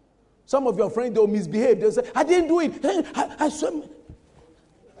 Some of your friends, they'll misbehave. They'll say, I didn't do it. I swear.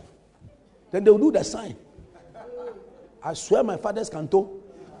 Then they'll do the sign. I swear my father's canto.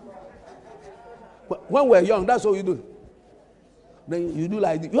 When we're young, that's what you do. Then you do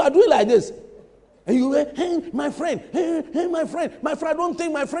like this. You are doing like this. And you say, hey, my friend, hey, my friend, I don't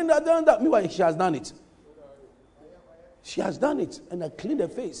think my friend has done that. Meanwhile, she has done it. She has done it. And I clean her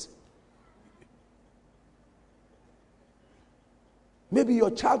face. Maybe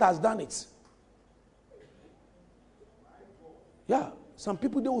your child has done it. Yeah. Some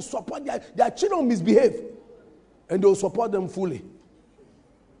people, they will support their children misbehave. And they will support them fully.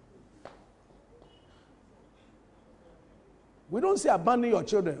 We don't say abandon your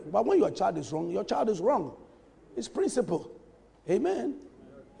children. But when your child is wrong, your child is wrong. It's principle. Amen.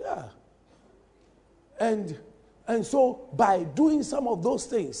 Yeah. And so by doing some of those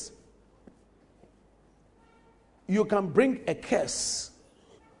things, you can bring a curse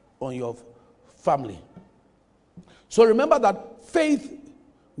on your family. So remember that faith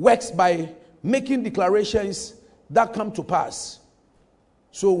works by making declarations that come to pass.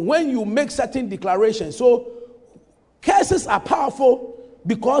 So when you make certain declarations, so curses are powerful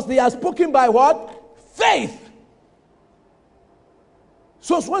because they are spoken by what? Faith.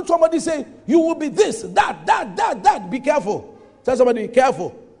 So when somebody say you will be this, that, be careful. Tell somebody, be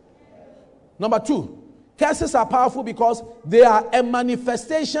careful. Number 2, curses are powerful because they are a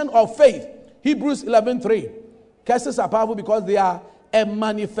manifestation of faith. Hebrews 11:3. Curses are powerful because they are a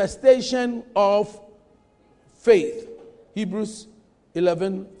manifestation of faith. Hebrews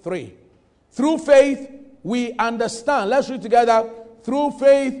 11:3. Through faith we understand. Let's read together. Through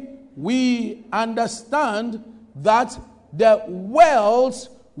faith we understand that the worlds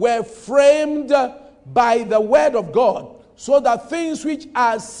were framed by the word of God, so that things which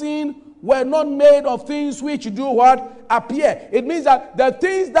are seen were not made of things which do what? Appear. It means that the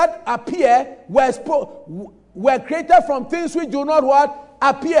things that appear were created from things which do not what?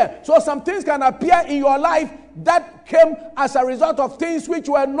 Appear. So some things can appear in your life that came as a result of things which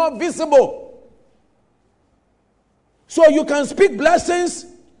were not visible. So you can speak blessings.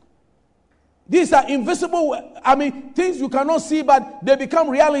 These are invisible, things you cannot see, but they become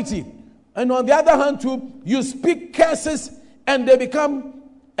reality. And on the other hand too, you speak curses and they become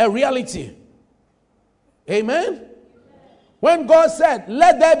a reality. Amen? When God said,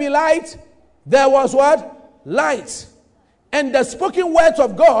 let there be light, there was what? Light. And the spoken words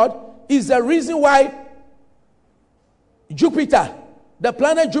of God is the reason why Jupiter, the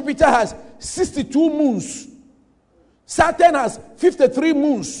planet Jupiter, has 62 moons. Saturn has 53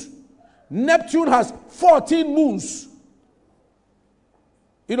 moons. Neptune has 14 moons.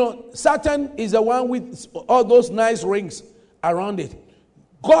 You know, Saturn is the one with all those nice rings around it.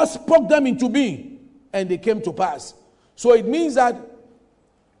 God spoke them into being and they came to pass. So it means that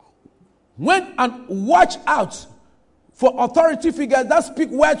watch out for authority figures that speak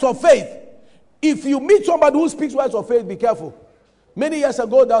words of faith. If you meet somebody who speaks words of faith, be careful. Many years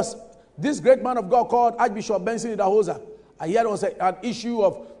ago, there's this great man of God called Archbishop Benson Idahosa. I heard there was an issue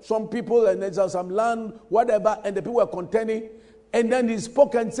of some people and there's some land, whatever, and the people were contending. And then he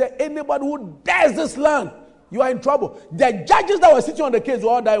spoke and said, anybody who dares this land, you are in trouble. The judges that were sitting on the case will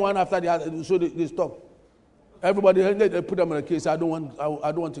all die one after the other, so they stopped. Everybody, they put them on the case. I don't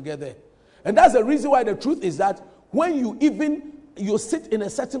want to get there. And that's the reason why the truth is that when you sit in a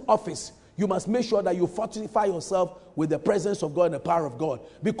certain office, you must make sure that you fortify yourself with the presence of God and the power of God.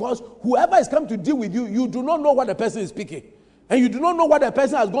 Because whoever is come to deal with you, you do not know what the person is speaking. And you do not know what the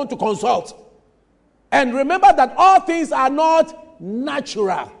person has gone to consult. And remember that all things are not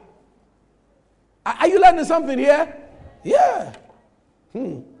natural. Are you learning something here? Yeah.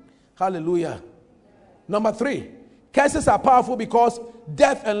 Hallelujah. Number 3, curses are powerful because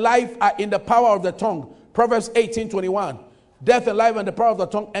death and life are in the power of the tongue. Proverbs 18:21. Death and life and the power of the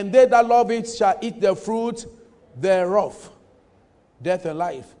tongue, and they that love it shall eat the fruit thereof. Death and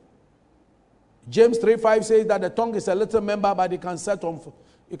life. James 3:5 says that the tongue is a little member, but it can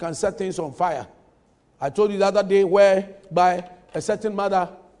set things on fire. I told you the other day whereby a certain mother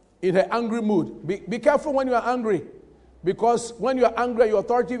in her angry mood. Be careful when you are angry, because when you are angry, your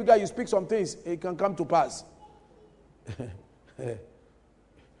authority figure, you speak some things, it can come to pass.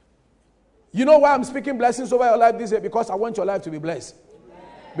 You know why I'm speaking blessings over your life this day? Because I want your life to be blessed. Amen.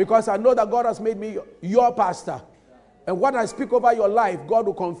 Because I know that God has made me your pastor. And what I speak over your life, God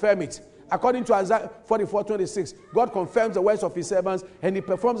will confirm it. According to Isaiah 44:26, God confirms the words of his servants and he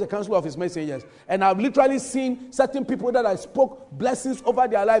performs the counsel of his messengers. And I've literally seen certain people that I spoke blessings over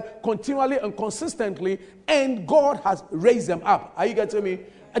their life continually and consistently, and God has raised them up. Are you getting me?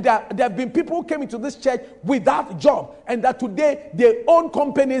 There have been people who came into this church without job, and that today they own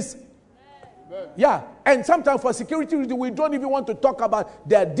companies. Yeah, and sometimes for security reasons, we don't even want to talk about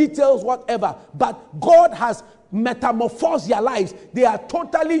their details, whatever. But God has metamorphosed their lives. They are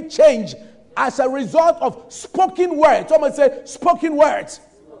totally changed as a result of spoken words. Someone say, spoken words.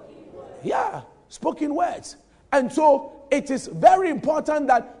 Yeah, spoken words. And so it is very important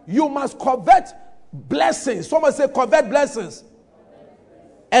that you must covet blessings. Someone say, covet blessings.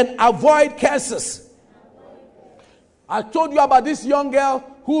 And avoid curses. I told you about this young girl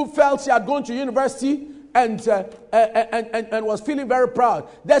who felt she had gone to university and was feeling very proud.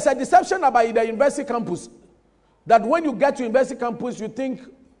 There's a deception about the university campus that when you get to university campus, you think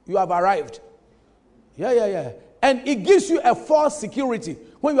you have arrived. Yeah. And it gives you a false security.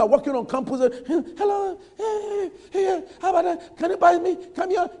 When you are working on campus, hello, hey, how about that? Can you buy me?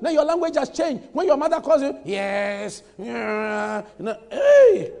 Come here. Now your language has changed. When your mother calls you, yes, yeah,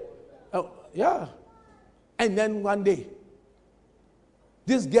 hey, yeah. And then one day,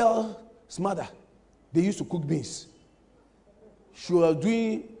 this girl's mother, they used to cook beans. She was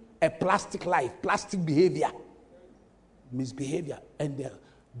doing a plastic life, plastic behavior, misbehavior. And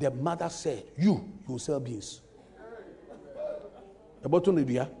the mother said, you will sell beans. The bottom of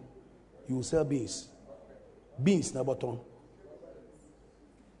you will sell beans. Beans, the bottom.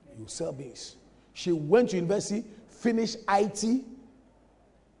 You sell beans. She went to university, finished IT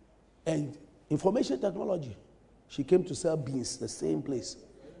and information technology. She came to sell beans, the same place.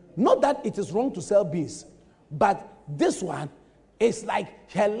 Not that it is wrong to sell beans, but this one is like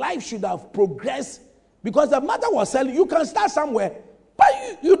her life should have progressed because the mother was selling. You can start somewhere, but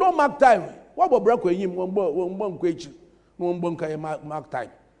you don't mark time. What about break when you mark time?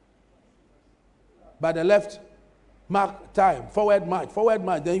 By the left, mark time, forward march,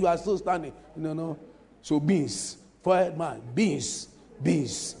 then you are still standing. No. So beans, forward march, beans,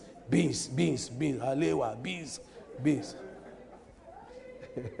 alewa, beans.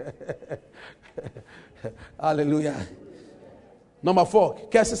 Hallelujah. Number 4,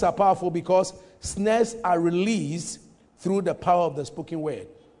 curses are powerful because snares are released through the power of the spoken word.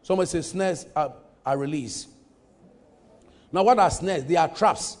 Someone says snares are released. Now what are snares? They are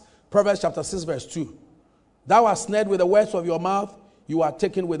traps. Proverbs chapter 6 verse 2. Thou art snared with the words of your mouth. You are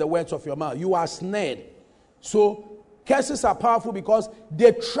taken with the words of your mouth. You are snared. So curses are powerful because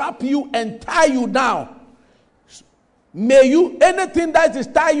they trap you and tie you down. May you, anything that is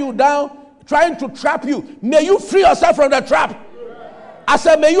tying you down, trying to trap you, may you free yourself from the trap. I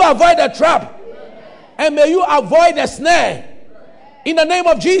said, may you avoid the trap. And may you avoid the snare. In the name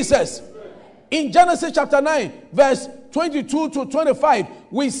of Jesus. In Genesis chapter 9, verse 22 to 25,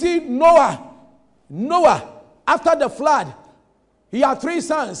 we see Noah, after the flood, he had 3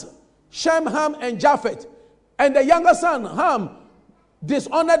 sons, Shem, Ham, and Japheth. And the younger son, Ham,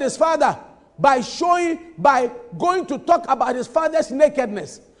 dishonored his father by going to talk about his father's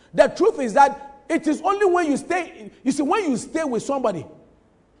nakedness. The truth is that it is only when you stay with somebody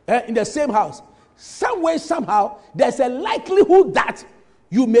in the same house, some way, somehow, there's a likelihood that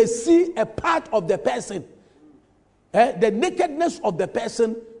you may see a part of the person, the nakedness of the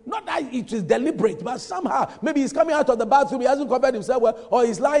person. Not that it is deliberate, but somehow, maybe he's coming out of the bathroom, he hasn't covered himself well, or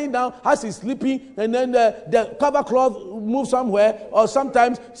he's lying down as he's sleeping, and then the cover cloth moves somewhere, or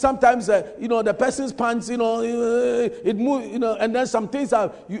sometimes, the person's pants, it moves, and then some things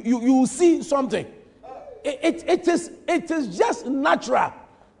are, you see something. It is just natural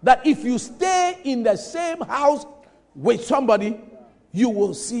that if you stay in the same house with somebody, you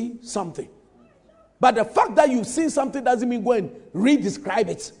will see something. But the fact that you've seen something doesn't mean go and re-describe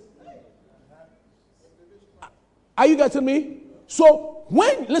it. Are you getting me? So,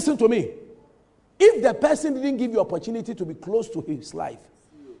 listen to me. If the person didn't give you opportunity to be close to his life,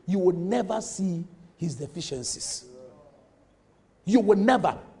 you would never see his deficiencies. You would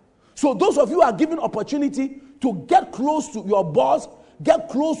never. So those of you who are given opportunity to get close to your boss, get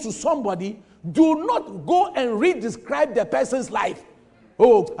close to somebody, do not go and re-describe the person's life.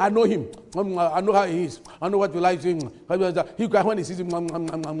 Oh, I know him. I know how he is. I know what he likes doing. He cries when he sees him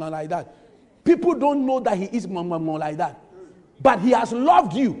like that. People don't know that he is like that. But he has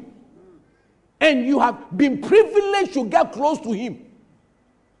loved you. And you have been privileged to get close to him.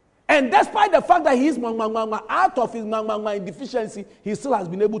 And despite the fact that he is out of his deficiency, he still has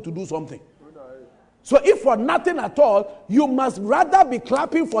been able to do something. So if for nothing at all, you must rather be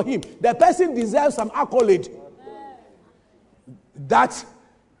clapping for him. The person deserves some accolade. That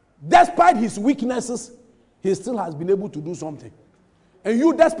despite his weaknesses, he still has been able to do something. And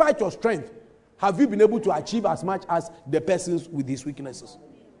you, despite your strength, have you been able to achieve as much as the persons with his weaknesses?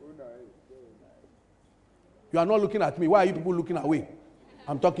 You are not looking at me. Why are you people looking away?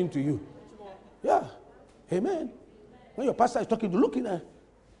 I'm talking to you. Yeah. Amen. When your pastor is talking, look in there.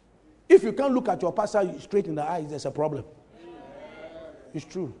 If you can't look at your pastor straight in the eyes, there's a problem. It's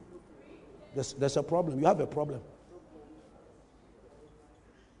true. There's a problem. You have a problem.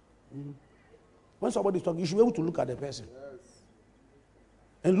 When somebody is talking, you should be able to look at the person.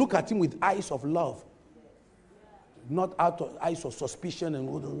 And look at him with eyes of love. Not out of eyes of suspicion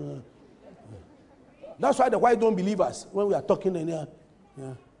and that's why the white don't believe us when we are talking in here.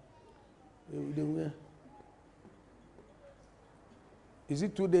 Yeah. Is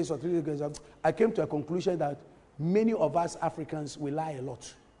it 2 days or 3 days? I came to a conclusion that many of us Africans, we lie a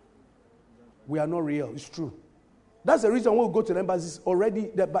lot. We are not real. It's true. That's the reason when we go to the embassies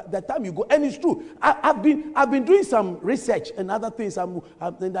already, the time you go, and it's true. I've been doing some research and other things.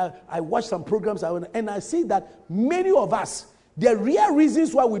 I watch some programs, and I see that many of us, the real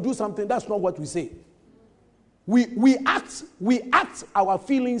reasons why we do something, that's not what we say. We act our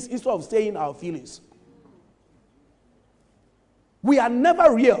feelings instead of saying our feelings. We are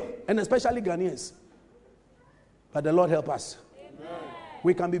never real, and especially Ghanaians. But the Lord help us. Amen.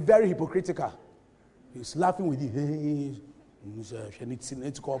 We can be very hypocritical. He's laughing with you. He's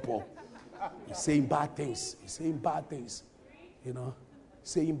saying bad things. He's saying bad things. You know,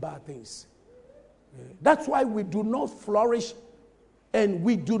 saying bad things. That's why we do not flourish and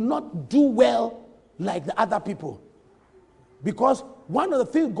we do not do well like the other people. Because one of the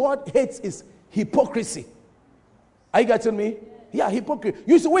things God hates is hypocrisy. Are you getting me? Yeah, hypocrisy.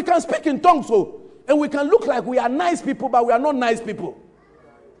 You see, we can speak in tongues, and we can look like we are nice people, but we are not nice people.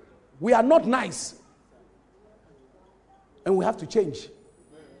 We are not nice. And we have to change.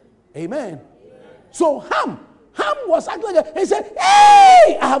 Amen. So Ham was acting like, he said,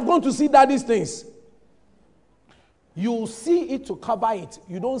 hey, I have gone to see daddy's things. You see it to cover it.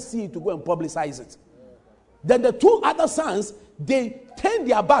 You don't see it to go and publicize it. Then the two other sons, they turn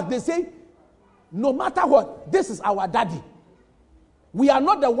their back. They say, no matter what, this is our daddy. We are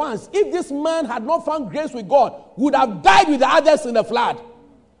not the ones. If this man had not found grace with God, would have died with the others in the flood.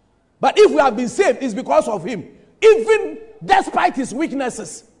 But if we have been saved, it's because of him. Even despite his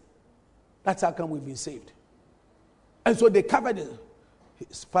weaknesses. That's how come we've been saved. And so they covered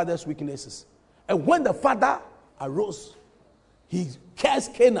his father's weaknesses. And when the father arose, he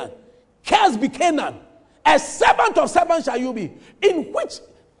cursed Canaan. Cursed be Canaan. A servant of servants shall you be. In which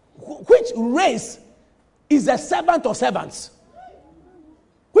race is a servant of servants?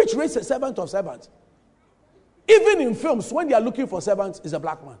 Which race is a servant of servants? Even in films, when they are looking for servants, is a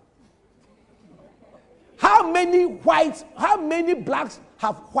black man. How many blacks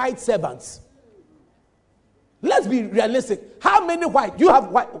have white servants? Let's be realistic. How many white? You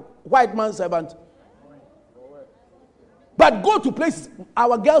have white man servant. But go to places.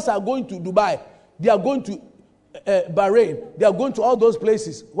 Our girls are going to Dubai. They are going to Bahrain. They are going to all those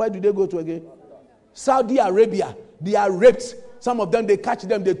places. Where do they go to again? Saudi Arabia. They are raped. Some of them, they catch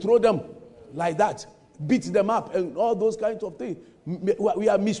them, they throw them like that. Beat them up and all those kinds of things. We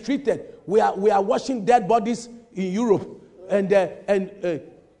are mistreated. We are washing dead bodies in Europe and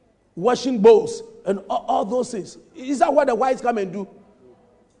washing bowls and all those things. Is that what the whites come and do?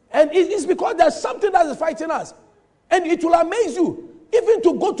 And it's because there's something that is fighting us. And it will amaze you. Even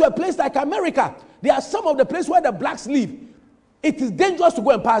to go to a place like America, there are some of the places where the blacks live. It is dangerous to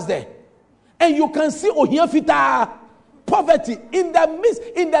go and pass there. And you can see Ohiafita poverty in the midst,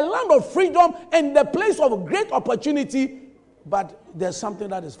 in the land of freedom and the place of great opportunity. But there's something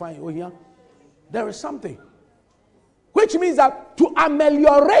that is fine. Ohia, there is something. Which means that to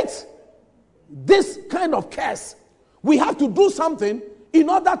ameliorate this kind of curse, we have to do something in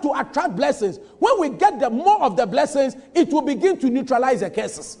order to attract blessings. When we get more of the blessings, it will begin to neutralize the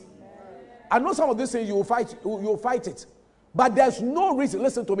curses. I know some of these things you will fight it. But there's no reason.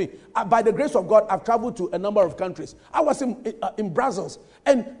 Listen to me. By the grace of God, I've traveled to a number of countries. I was in Brussels.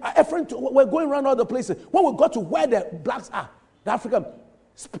 And a friend, we're going around all the places. When we got to where the blacks are, the African,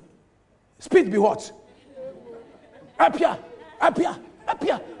 speed be what? Up here,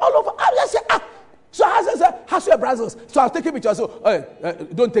 all over. I just say, So I said, how's your Brussels? So I was taking pictures. So,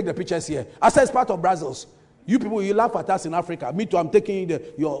 don't take the pictures here. I said, it's part of Brussels. You people, you laugh at us in Africa. Me too, I'm taking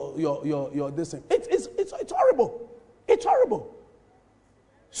your this thing. It's horrible. It's horrible.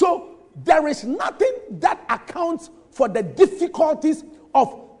 So there is nothing that accounts for the difficulties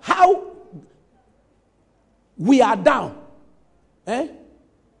of how we are down. The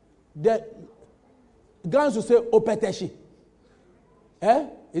Ghanaians will say opeteshi.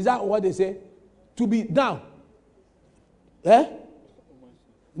 Is that what they say? To be down.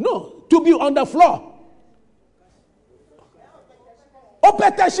 No, to be on the floor.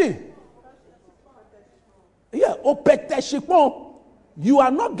 Opeteshi. Yeah, opeteshi. You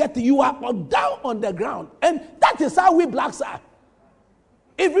are not getting, you are down on the ground. And that is how we blacks are.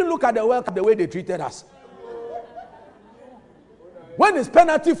 Even look at the World Cup, the way they treated us. When it's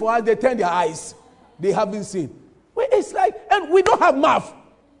penalty for us, they turn their eyes. They haven't seen. It's like, and we don't have mouth.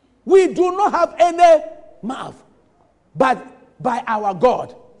 We do not have any mouth. But by our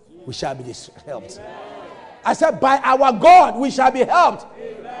God, we shall be helped. Amen. I said, by our God, we shall be helped.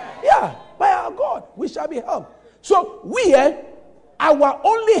 Amen. Yeah, by our God, we shall be helped. So our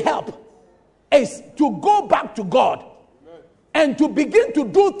only help is to go back to God and to begin to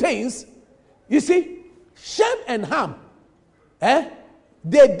do things. You see, Shem and Ham,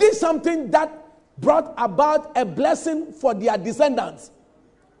 they did something that brought about a blessing for their descendants.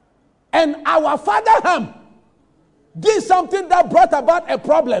 And our father Ham did something that brought about a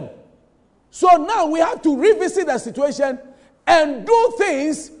problem. So now we have to revisit the situation and do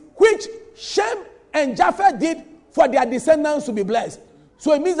things which Shem and Japheth did for their descendants to be blessed.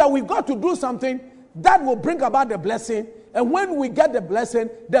 So it means that we've got to do something that will bring about the blessing And when we get the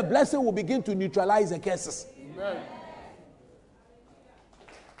blessing will begin to neutralize the curses. Amen.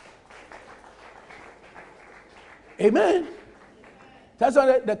 Amen. That's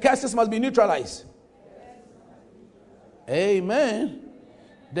why the curses must be neutralized. Amen.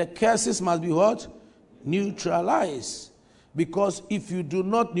 The curses must be what? Neutralized. Because if you do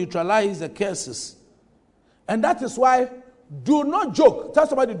not neutralize the curses, and that is why, do not joke. Tell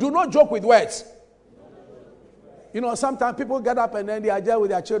somebody, do not joke with words. You know, sometimes people get up and then they are there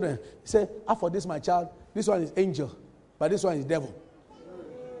with their children. They say, for this my child, this one is angel, but this one is devil.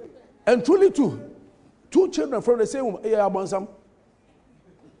 And truly too, two children from the same woman,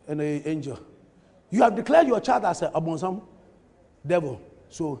 and an angel. You have declared your child as a abonsam devil.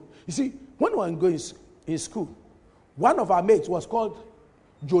 So, you see, when we were going in school, one of our mates was called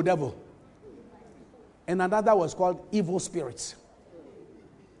Joe Devil. And another was called Evil Spirits.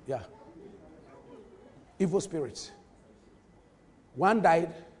 Yeah. Evil spirits. One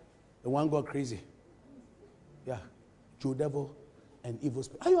died, and one got crazy. Yeah. Joe Devil and Evil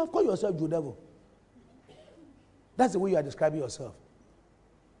Spirit. You have called yourself Joe Devil. That's the way you are describing yourself.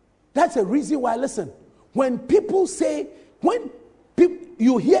 That's the reason why, listen, when people say,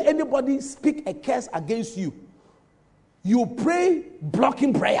 you hear anybody speak a curse against you, you pray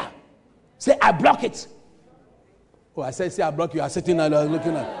blocking prayer. Say, I block it. Oh, I said, say, I block you. You are sitting there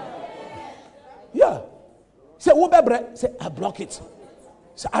looking at. Yeah. Say, say, I block it.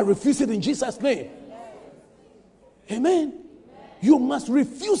 Say, I refuse it in Jesus' name. Amen. You must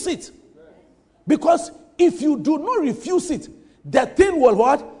refuse it. Because if you do not refuse it, the thing will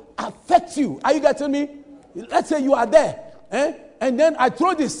what? Affect you. Are you getting me? Let's say you are there. And then I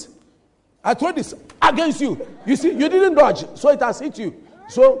throw this against you. You see, you didn't dodge, so it has hit you.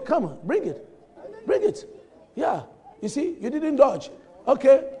 So come on, bring it. Bring it. Yeah. You see, you didn't dodge.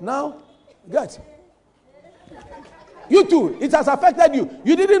 Okay, now, get. You too, it has affected you.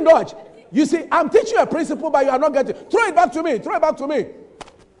 You didn't dodge. You see, I'm teaching you a principle, but you are not getting it. Throw it back to me. Throw it back to me.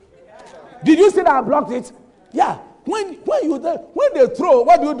 Did you see that I blocked it? Yeah. When they throw,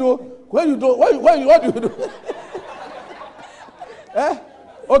 what do you do? What do you do?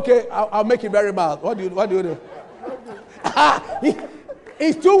 Okay, I'll make it very mild. What do you do?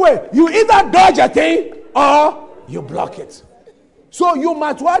 It's two ways. You either dodge a thing or you block it. So you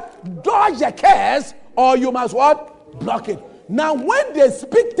must what? Dodge the curse, or you must what? Block it. Now when they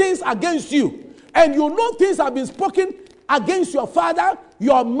speak things against you, and you know things have been spoken against your father,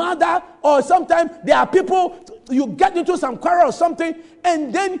 your mother, or sometimes there are people, you get into some quarrel or something,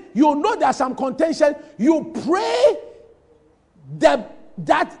 and then you know there's some contention, you pray that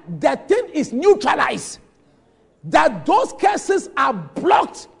the thing is neutralized, that those curses are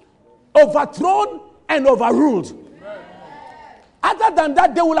blocked, overthrown, and overruled. Other than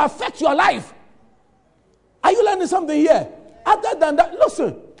that, they will affect your life. Are you learning something here? Other than that,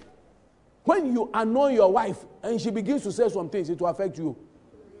 listen. When you annoy your wife and she begins to say some things, it will affect you.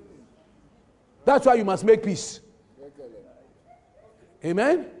 That's why you must make peace.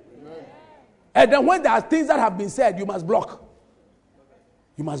 Amen? And then when there are things that have been said, you must block.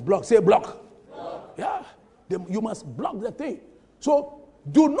 You must block. Say block. Yeah. You must block the thing. So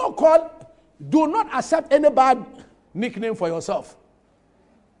do not accept any bad nickname for yourself.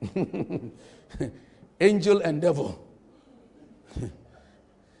 Angel and devil.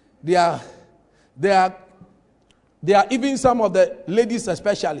 There are even some of the ladies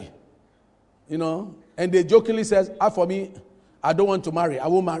especially, you know, and they jokingly says, for me, I don't want to marry. I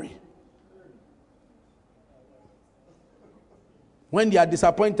won't marry. When they are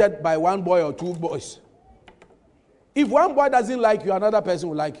disappointed by one boy or two boys. If one boy doesn't like you, another person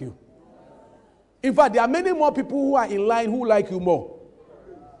will like you. In fact, there are many more people who are in line who like you more.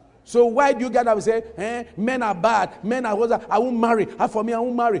 So why do you get up and say, men are bad, men are what? I won't marry. For me, I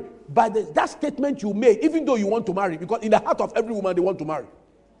won't marry. But that statement you made, even though you want to marry, because in the heart of every woman, they want to marry.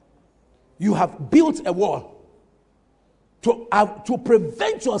 You have built a wall to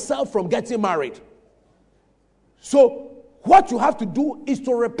prevent yourself from getting married. So what you have to do is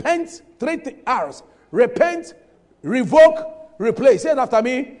to repent 3 R's. Repent, revoke, replace. Say it after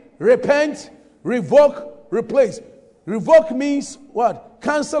me. Repent, revoke, replace. Revoke means what?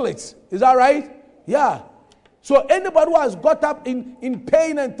 Cancel it. Is that right? Yeah. So anybody who has got up in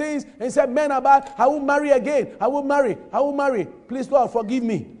pain and things and said, men are bad, I won't marry again. I won't marry. I won't marry. Please, Lord, forgive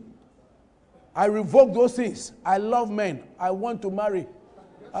me. I revoke those things. I love men. I want to marry.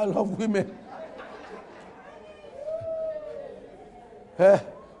 I love women.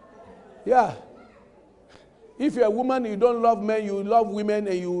 Yeah. If you're a woman, you don't love men, you love women,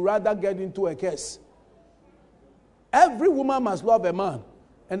 and you rather get into a curse. Every woman must love a man,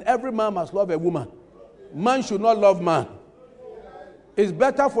 and every man must love a woman. Man should not love man. It's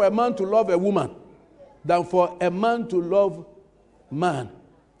better for a man to love a woman than for a man to love man,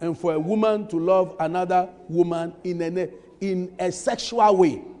 and for a woman to love another woman in a sexual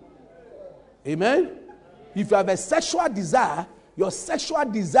way. Amen? If you have a sexual desire, your sexual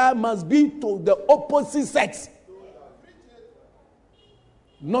desire must be to the opposite sex,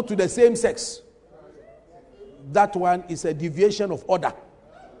 not to the same sex. That one is a deviation of order.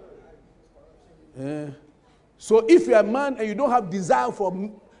 So if you're a man and you don't have desire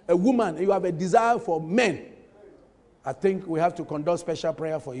for a woman and you have a desire for men, I think we have to conduct special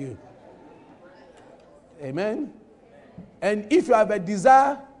prayer for you. Amen? And if you have a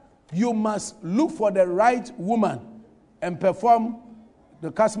desire, you must look for the right woman and perform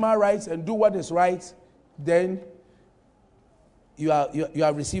the customary rites and do what is right. Then you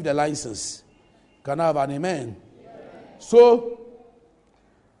have received a license. Can I have an amen? Yes. So,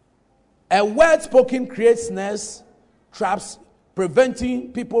 a word spoken creates snares, traps,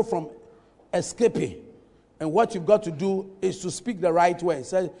 preventing people from escaping. And what you've got to do is to speak the right words.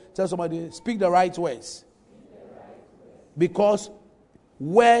 Tell somebody, speak the right words. Because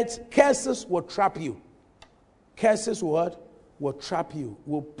words, curses will trap you. Curses will trap you,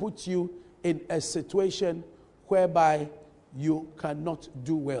 will put you in a situation whereby you cannot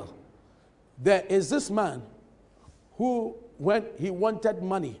do well. There is this man who, when he wanted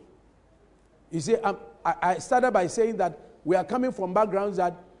money, you see, I started by saying that we are coming from backgrounds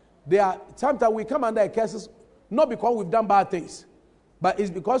that there are sometimes we come under curses, not because we've done bad things, but it's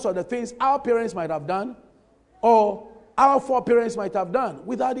because of the things our parents might have done, or our foreparents might have done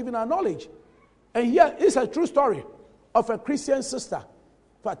without even our knowledge. And here is a true story of a Christian sister,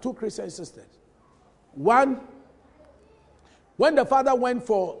 for two Christian sisters. One, when the father went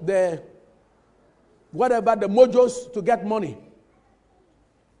for the mojos to get money,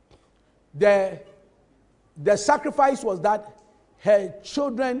 the sacrifice was that her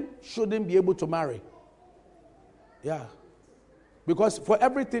children shouldn't be able to marry. Yeah. Because for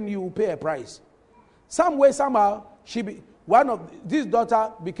everything you pay a price. Some way, somehow, this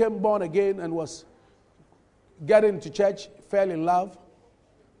daughter became born again and was getting to church, fell in love.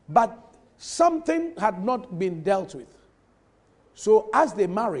 But something had not been dealt with. So as they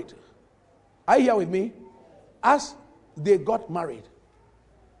married, are you here with me? As they got married,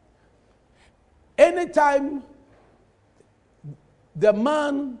 anytime the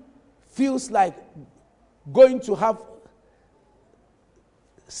man feels like going to have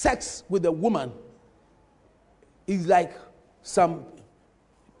sex with a woman, it's like some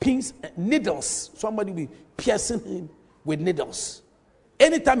pins, needles. Somebody will be piercing him with needles.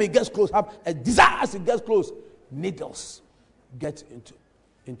 Anytime he gets close, have a desire as he gets close, needles get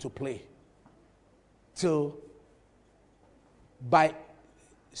into play. Till by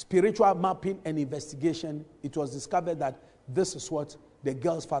spiritual mapping and investigation, it was discovered that this is what the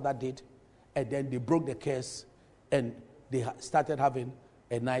girl's father did, and then they broke the curse and they started having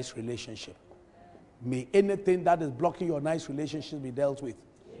a nice relationship. May anything that is blocking your nice relationship be dealt with.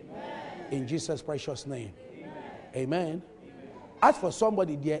 Amen. In Jesus' precious name. Amen. Amen. Amen. As for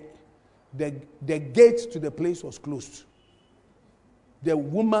somebody there, the gate to the place was closed. The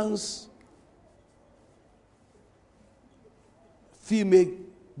woman's female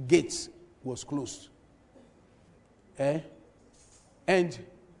gate was closed. And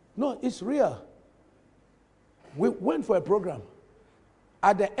no, it's real. We went for a program.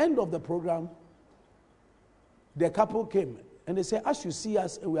 At the end of the program, the couple came and they said, as you see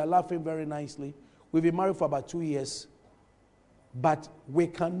us, we are laughing very nicely. We've been married for about 2 years, but we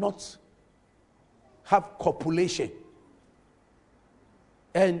cannot have copulation.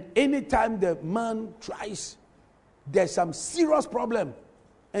 And anytime the man tries, there's some serious problem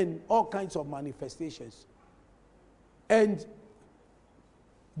and all kinds of manifestations. And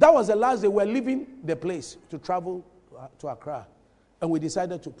that was the last day. We were leaving the place to travel to Accra. And we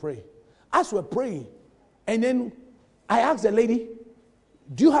decided to pray. As we're praying, and then I asked the lady,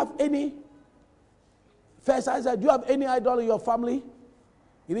 do you have any, first I said, do you have any idol in your family?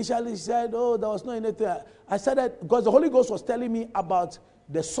 Initially she said, oh, there was no anything. I said that because the Holy Ghost was telling me about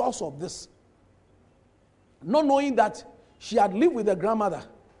the source of this. Not knowing that she had lived with the grandmother.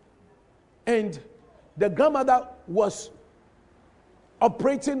 And the grandmother was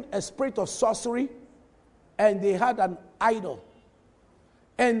operating a spirit of sorcery. And they had an idol.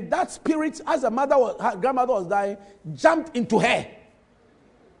 And that spirit, as her grandmother was dying, jumped into her.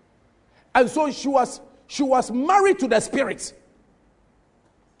 And so she was married to the spirit.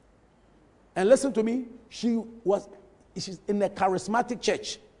 And listen to me, she's in a charismatic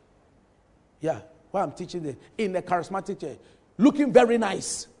church. Yeah, what I'm teaching there. In a charismatic church. Looking very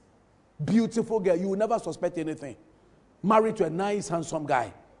nice. Beautiful girl. You will never suspect anything. married to a nice, handsome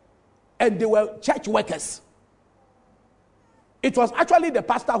guy. And they were church workers. It was actually the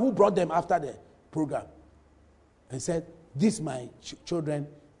pastor who brought them after the program and said, these my children,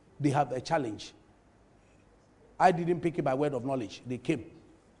 they have a challenge. I didn't pick it by word of knowledge. They came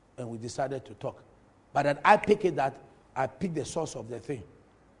and we decided to talk. But that I picked it that I picked the source of the thing.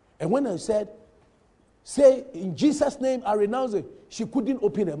 And when I said, say in Jesus' name, I renounce it, she couldn't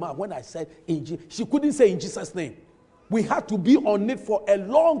open her mouth. When I said, she couldn't say in Jesus' name. We had to be on it for a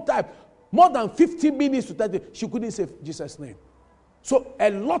long time. More than 15 minutes to 30. She couldn't say Jesus' name. So a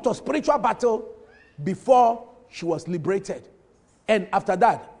lot of spiritual battle before she was liberated. And after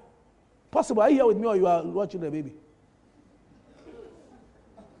that, possible, are you here with me or you are watching the baby?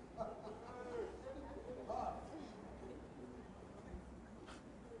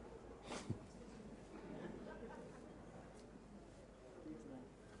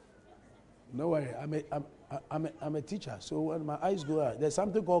 No worry, I'm a teacher. So when my eyes go out, there's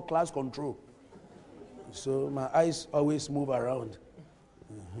something called class control. So my eyes always move around.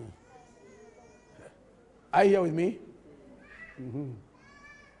 Mm-hmm. Are you here with me? Mm-hmm.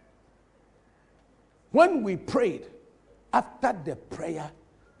 When we prayed, after the prayer,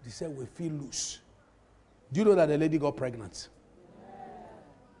 they said we feel loose. Do you know that the lady got pregnant?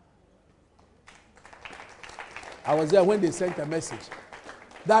 I was there when they sent a message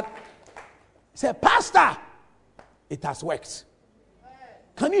that said, Pastor, it has worked.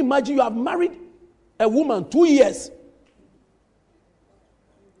 Can you imagine you have married a woman 2 years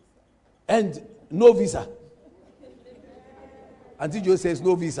and no visa? Auntie Joe says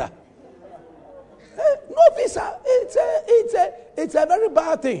no visa. No visa. It's a very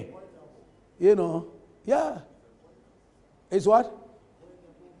bad thing. You know. Yeah. It's what?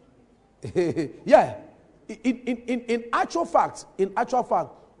 Yeah. In actual fact,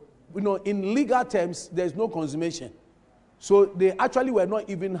 you know, in legal terms, there's no consummation. So they actually were not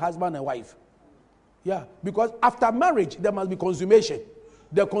even husband and wife. Yeah. Because after marriage, there must be consummation.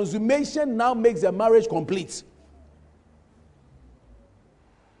 The consummation now makes the marriage complete.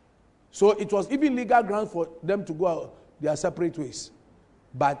 So it was even legal grounds for them to go their separate ways.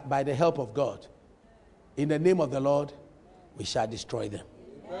 But by the help of God, in the name of the Lord, we shall destroy them.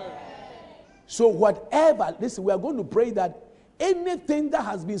 Amen. So whatever, listen, we are going to pray that anything that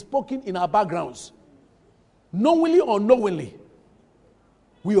has been spoken in our backgrounds, knowingly or unknowingly,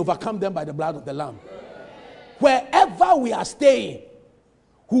 we overcome them by the blood of the Lamb. Wherever we are staying,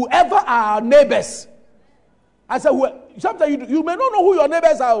 whoever are our neighbors, I said, sometimes you may not know who your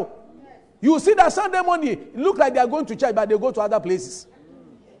neighbors are. You see that Sunday morning, it looks like they are going to church, but they go to other places.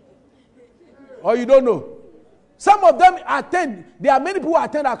 Or you don't know. Some of them attend, there are many people who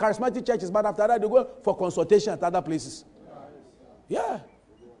attend our charismatic churches, but after that they go for consultation at other places. Yeah.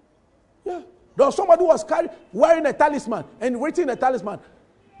 Yeah. There was somebody who was wearing a talisman and written a talisman.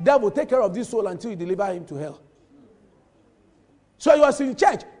 Devil, take care of this soul until you deliver him to hell. So he was in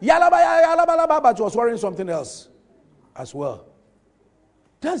church, but he was wearing something else as well.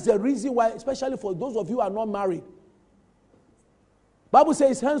 That's the reason why, especially for those of you who are not married. Bible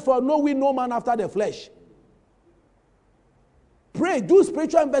says, henceforth, know we no man after the flesh. Pray, do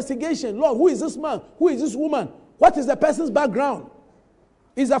spiritual investigation. Lord, who is this man? Who is this woman? What is the person's background?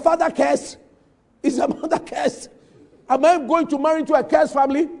 Is the father cursed? Is the mother cursed? Am I going to marry into a cursed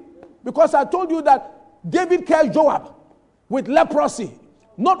family? Because I told you that David cursed Joab with leprosy.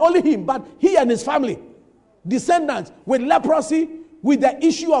 Not only him, but he and his family. Descendants with leprosy, with the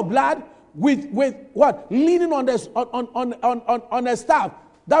issue of blood, with what? Leaning on the staff.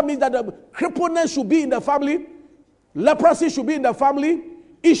 That means that the crippleness should be in the family. Leprosy should be in the family.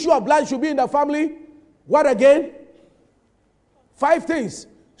 Issue of blood should be in the family. What again? 5 things.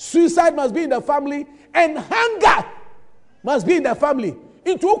 Suicide must be in the family. And hunger must be in the family.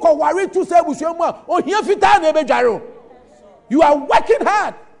 You are working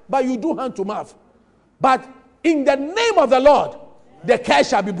hard, but you do hand to mouth. But in the name of the Lord, the curse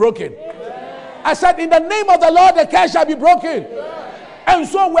shall be broken. Amen. I said, in the name of the Lord, the curse shall be broken. Amen. And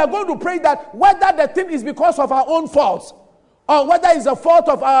so we are going to pray that whether the thing is because of our own faults, or whether it's the fault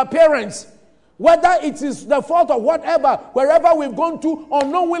of our parents, whether it is the fault of whatever, wherever we've gone to,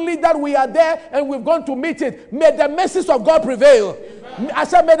 unknowingly that we are there and we've gone to meet it, may the message of God prevail. Amen. I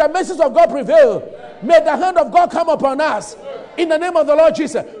said, may the message of God prevail. Amen. May the hand of God come upon us. Amen. In the name of the Lord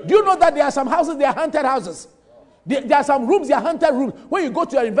Jesus. Do you know that there are some houses, they are haunted houses? There are some rooms, they are haunted rooms. When you go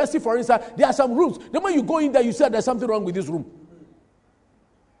to your university, for instance, there are some rooms. Then when you go in there, you say there's something wrong with this room.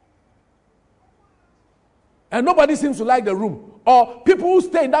 And nobody seems to like the room. Or people who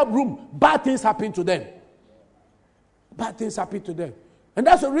stay in that room, bad things happen to them. Bad things happen to them. And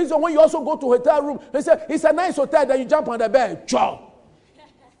that's the reason when you also go to hotel room, they say, it's a nice hotel, then you jump on the bed. Chow.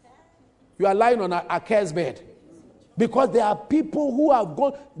 You are lying on a curse bed. Because there are people who have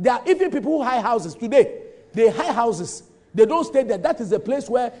gone, there are even people who hire houses today. They hire houses. They don't stay there. That is the place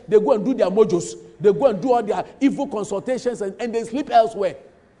where they go and do their mojos. They go and do all their evil consultations and they sleep elsewhere.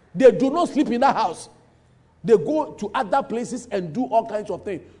 They do not sleep in that house. They go to other places and do all kinds of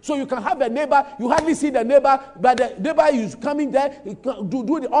things. So you can have a neighbor, you hardly see the neighbor, but the neighbor is coming there,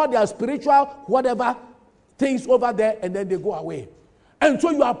 do all their spiritual, whatever, things over there, and then they go away. And so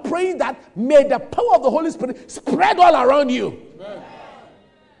you are praying that may the power of the Holy Spirit spread all around you. Amen.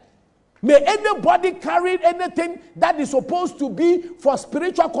 May anybody carry anything that is supposed to be for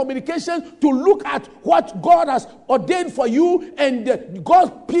spiritual communication to look at what God has ordained for you and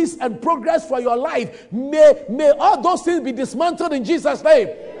God's peace and progress for your life. May all those things be dismantled in Jesus' name.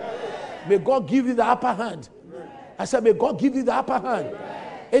 Amen. May God give you the upper hand. Amen. I said, may God give you the upper hand.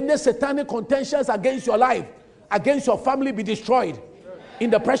 Amen. Any satanic contentions against your life, against your family be destroyed. Amen. In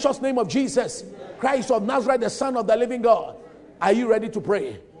the precious name of Jesus, Amen. Christ of Nazareth, the Son of the living God. Are you ready to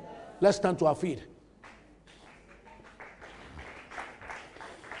pray? Let's stand to our feet.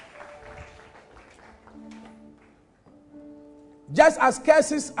 Just as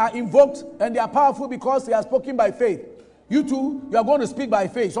curses are invoked and they are powerful because they are spoken by faith, you too, you are going to speak by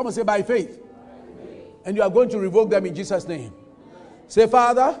faith. Someone say by faith. And you are going to revoke them in Jesus' name. Say,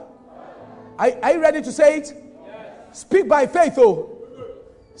 Father, are you ready to say it? Speak by faith, oh.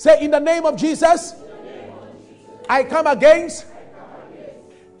 Say, in the name of Jesus, I come against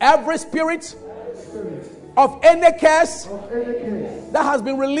every spirit of any curse that has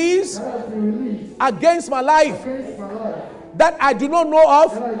been released against my life that I do not know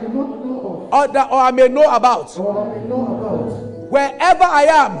of or I may know about. Wherever I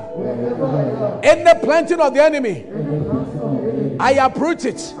am, in the planting of the enemy, I uproot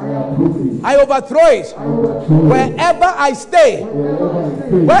it. I overthrow it. Wherever I stay,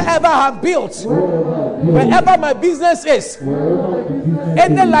 wherever I have built, wherever my business is,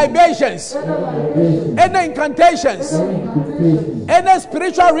 any libations, any incantations, any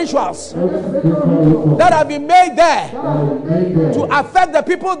spiritual rituals that have been made there to affect the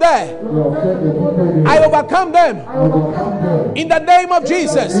people there, I overcome them. In the name of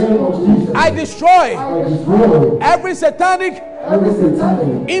Jesus, I destroy every satanic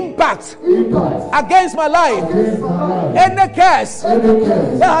impact against my life. Any curse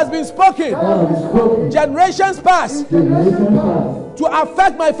that has been spoken generations past to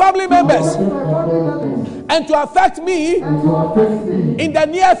affect my family members and to affect me in the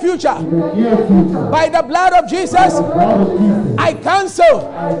near future, by the blood of Jesus, I cancel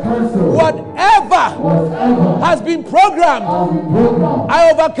whatever has been programmed.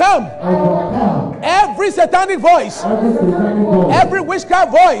 I overcome every satanic voice, every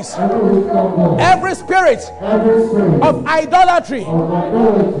witchcraft voice, every spirit of idolatry,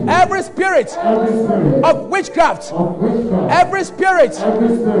 every spirit of witchcraft, every spirit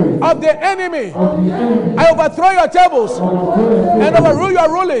of the enemy. I overthrow your tables and overrule your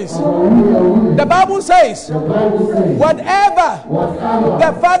rulings. The Bible says, whatever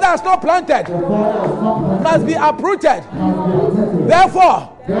the Father has not planted must be uprooted. Therefore,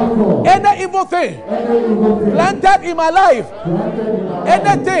 any evil thing planted in my life,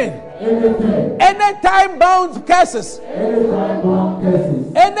 anything, any time-bound curses,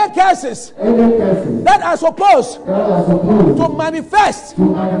 any curses that are supposed to manifest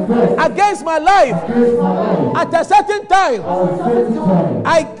against my life at a certain time,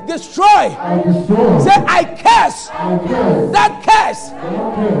 I destroy. Say, I curse that curse.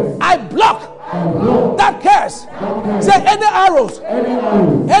 I block that curse. Say, any arrows,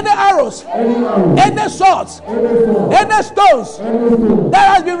 any swords, any stones that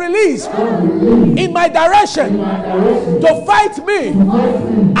has been released in my direction to fight me,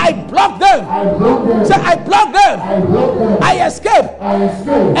 I block them. Say, I block them. I escape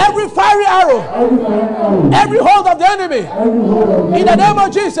every fiery arrow, every hold of the enemy in the name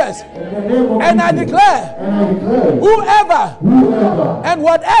of Jesus. And I declare, whoever and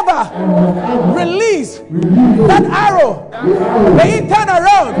whatever release that arrow, may it turn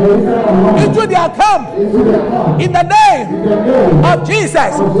around into their camp in the name of Jesus.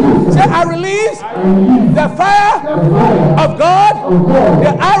 Say, I release the fire of God,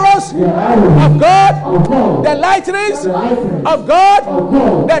 the arrows of God the lightnings of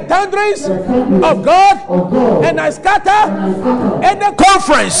God, the thunderings of God, and I scatter any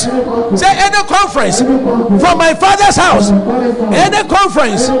conference. Say any conference from my father's house, any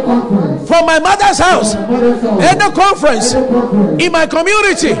conference from my mother's house, any conference in my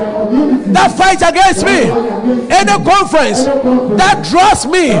community that fights against me, any conference that draws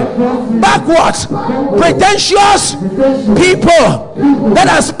me backwards, pretentious people that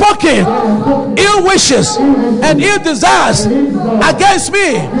are spoken ill wishes and ill desires against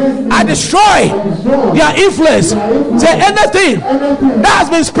me, I destroy their influence. Say anything that has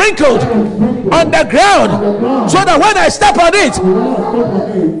been sprinkled on the ground, so that when I step on it,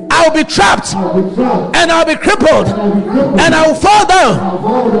 I'll be trapped and I'll be crippled and I will fall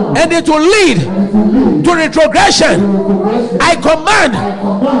down and it will lead to retrogression. I command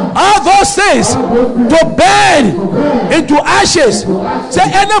all those things to burn into ashes. Say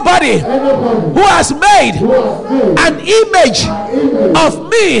anybody who has made an image of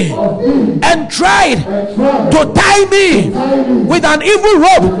me and tried to tie me with an evil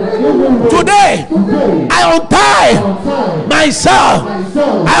rope, today I untie myself,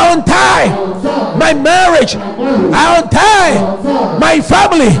 I untie my marriage, I untie my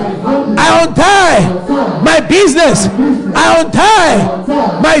family, I untie my business, I untie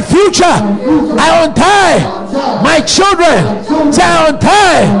my future, I untie my children. Say I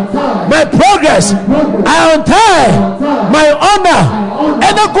untie my progress, I untie my honor.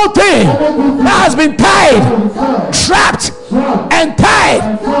 Any good thing that has been tied, trapped and tied,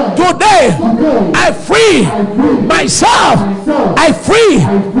 today I free myself, I free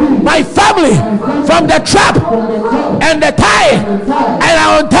my family from the trap and the tie, and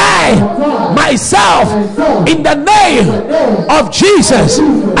I untie myself in the name of Jesus.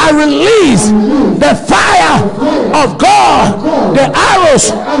 I release the fire of God, the arrows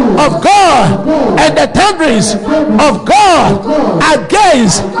of God, and the thunderings of God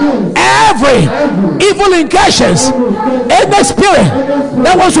against every evil incursions in the spirit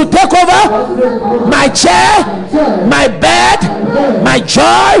that wants to take over my chair, my bed, my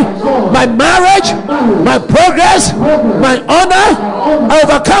joy, my marriage, my progress, my honor. I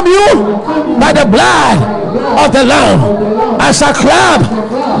overcome you by the blood of the Lamb. As I clap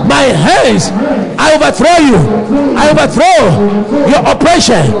my hands, I overthrow you. I overthrow your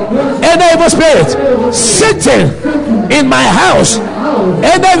oppression. Any evil spirit sitting in my house,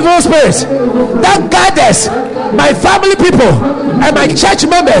 any evil spirit that gathers my family people and my church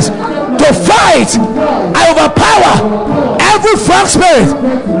members to fight, I overpower every frog spirit,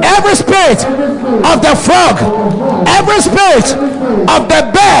 every spirit of the frog, every spirit of the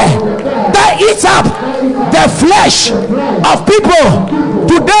bear that eats up the flesh of people.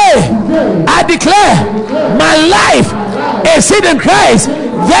 Today I declare my life is hid in Christ,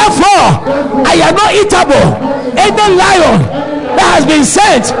 therefore I am not eatable. Any lion that has been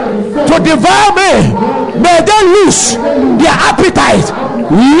sent to devour me, may they lose their appetite.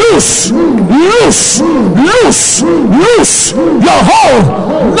 Loose your hold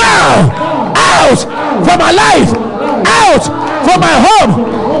now. Out from my life, out from my home,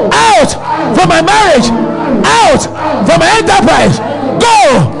 out from my marriage, out from my enterprise. Go.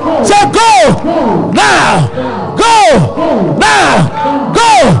 Say go now. Go now.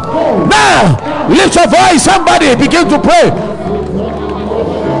 Go now. Lift your voice. Somebody begin to pray.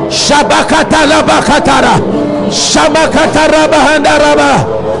 Shabakata labakatara, Shamakatara bahandaraba.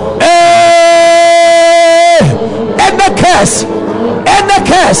 Any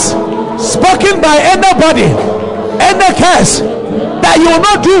curse spoken by anybody, any curse that you will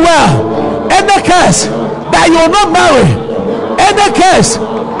not do well, any curse that you will not marry, any curse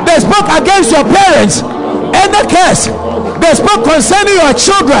they spoke against your parents, any curse they spoke concerning your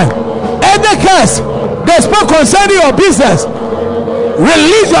children, any curse they spoke concerning your business.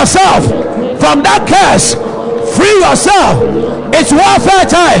 Release yourself from that curse. Free yourself. It's warfare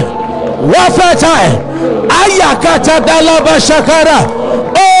time. Warfare time. Ayakata dalaba shakara.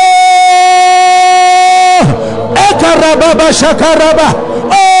 Oh, ekarababa shakaraba.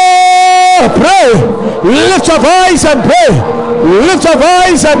 Oh, pray. Lift your voice and pray. Lift your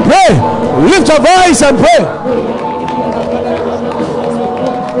voice and pray. Lift your voice and pray.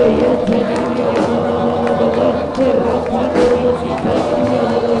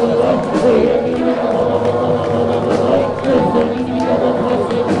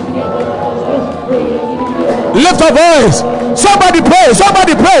 Lift a voice. Somebody pray.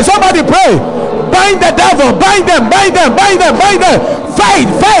 Somebody pray. Somebody pray. Bind the devil. Bind them. Bind them. Bind them. Bind them. Fight.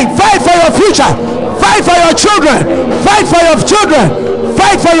 Fight. Fight for your future. Fight for your children. Fight for your children.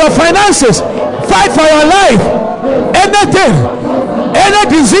 Fight for your finances. Fight for your life. Anything, any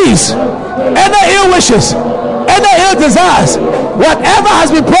disease any ill wishes, any ill desires, whatever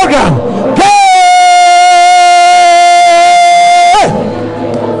has been programmed,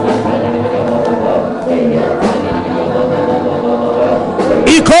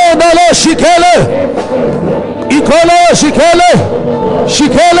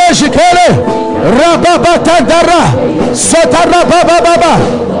 Shikele, Rababatandara, Sotara Baba.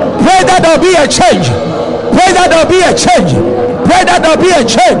 Pray that there be a change. Pray that there be a change. Pray that there be a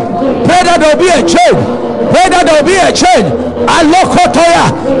change. Pray that there be a change. Pray that there be a change. Alokotoya,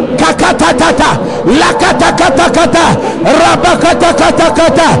 Kakatatata, Lakatakatakata,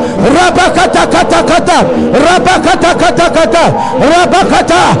 Rabakatakatakata, Rabakatakatakata,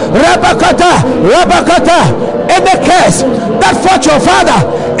 Rabakata. In the case that fought your father,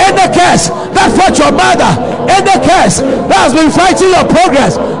 in the case that fought your mother, in the case that has been fighting your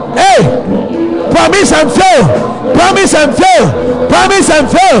progress, hey, promise and fail, promise and fail, promise and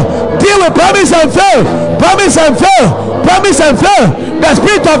fail, deal with promise and fail, promise and fail, promise and fail, the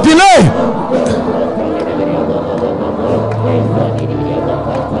spirit of delay.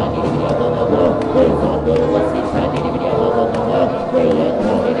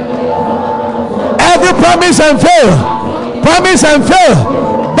 Every promise and fail, promise and fail,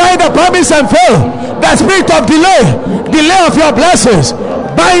 bind the promise and fail, the spirit of delay of your blessings,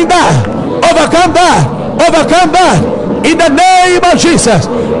 bind that, overcome that, in the name of Jesus.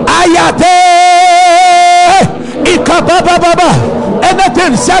 Ayate, Ikababa,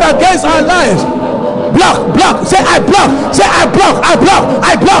 anything said against our lives, block, say I block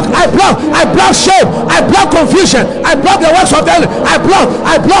shame, I block confusion, I block the works of the enemy, I block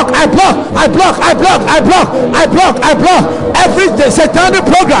every satanic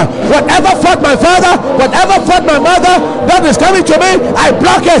program, whatever fought my father, whatever fought my mother that is coming to me, I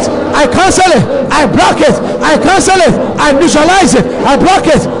block it, I cancel it, I block it, I cancel it, I neutralize it, I block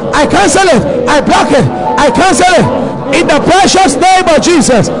it, I cancel it, I block it, I cancel it, in the precious name of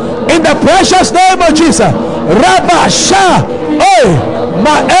Jesus. In the precious name of Jesus. Rabba Shah.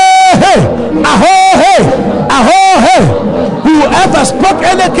 Whoever spoke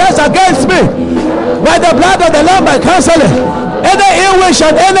any curse against me, by the blood of the Lamb I cancel it. Any ill wish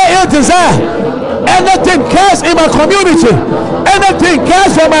and any ill desire, anything cursed in my community, anything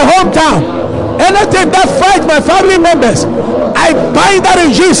cursed for my hometown, anything that fights my family members, I bind that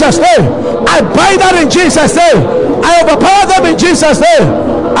in Jesus' name. I bind that in Jesus' name. I overpower them in Jesus' name.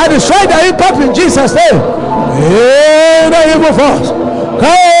 I destroy the impact in Jesus' name. The evil force.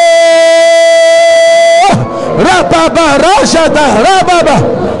 Rababa, Rashada, Rababa.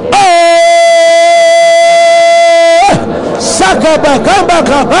 Sakaba, Kaba.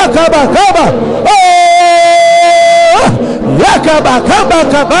 Yakaba, Kaba.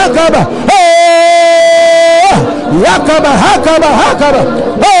 Yakaba, Hakaba.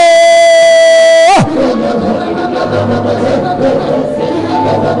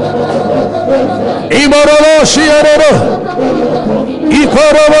 Imororo shiororo,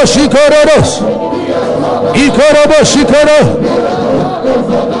 ikorobo shikoro.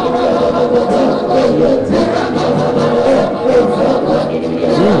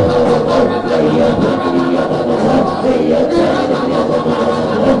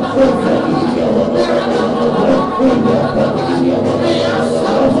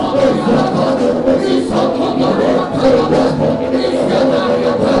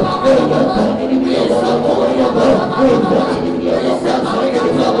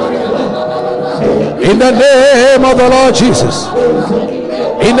 In the name of the Lord Jesus.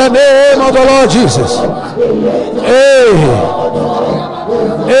 In the name of the Lord Jesus.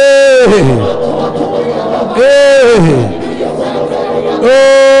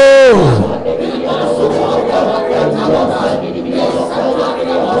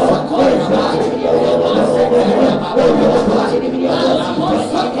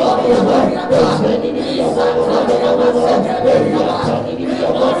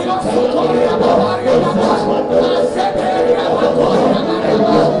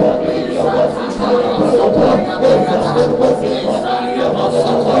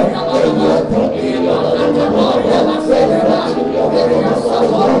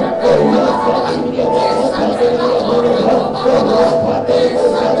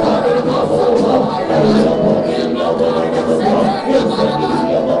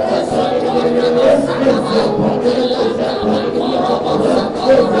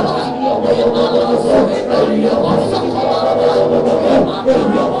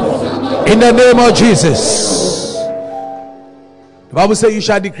 In the name of Jesus. The Bible says you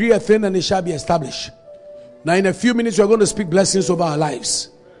shall decree a thing and it shall be established. Now in a few minutes we are going to speak blessings over our lives.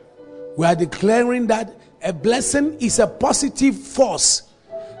 We are declaring that a blessing is a positive force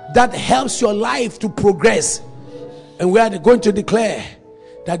that helps your life to progress. And we are going to declare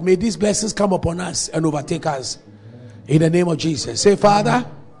that may these blessings come upon us and overtake us. In the name of Jesus. Say, Father,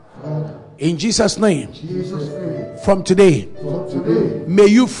 in Jesus' name, from today, may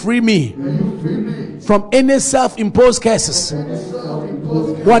you free me from any self-imposed curses.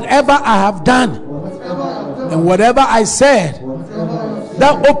 Whatever I have done and whatever I said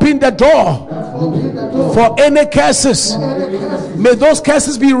that opened the door for any curses, may those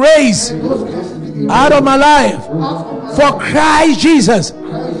curses be raised out of my life. For Christ Jesus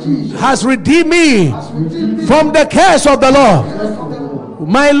has redeemed me from the curse of the law.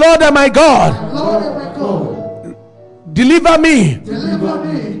 My Lord and my God, deliver me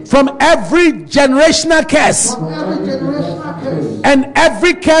from every generational curse and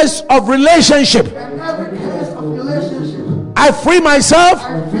every curse of relationship. I free myself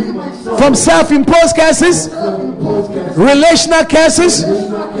from self-imposed curses, relational curses,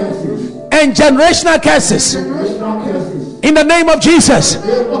 and generational curses. In the name of Jesus,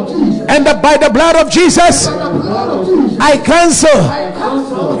 and by the blood of Jesus, I cancel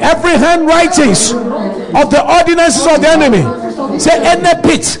every handwritings of the ordinances of the enemy. Say, any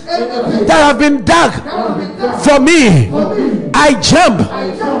pit that have been dug for me, I jump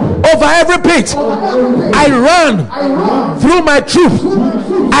over every pit. I run through my troop.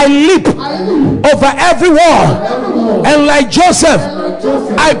 I leap over every wall, and like Joseph,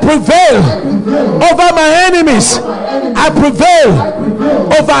 I prevail over my enemies. I prevail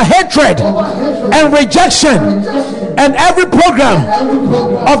over hatred and rejection and every program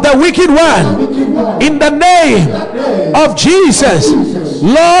of the wicked one. In the name of Jesus,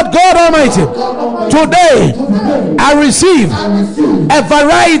 Lord God Almighty, today I receive a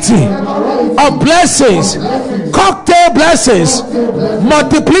variety of blessings, cocktail blessings,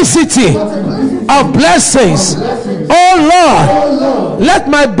 multiplicity of blessings. Oh Lord, let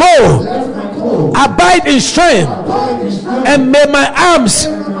my bow abide in strength, and may my arms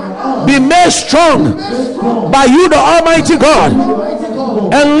be made strong by you, the Almighty God.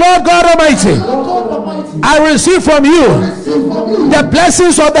 And Lord God Almighty, I receive from you the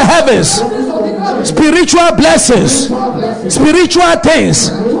blessings of the heavens, spiritual blessings, spiritual things,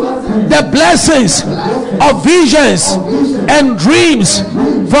 the blessings of visions and dreams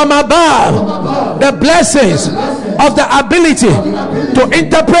from above, the blessings of the ability to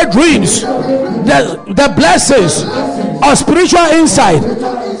interpret dreams, the blessings of spiritual insight,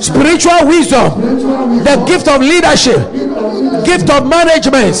 spiritual wisdom, the gift of leadership, gift of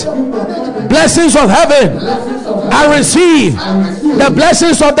management, blessings of heaven. I receive the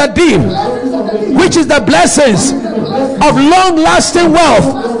blessings of the deep, which is the blessings of long-lasting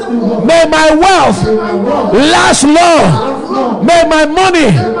wealth. May my wealth last long. May my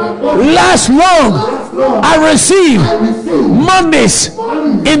money last long. I receive monies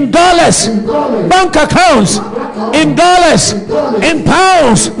in dollars, bank accounts in dollars, in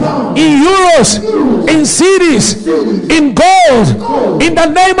pounds, in euros, in cedis, in gold. In the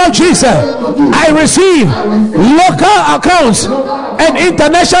name of Jesus, I receive local accounts and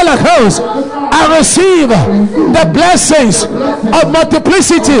international accounts. I receive the blessings of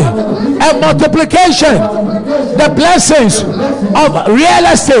multiplicity and multiplication, the blessings of real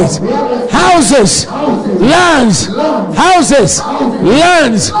estate, houses, lands,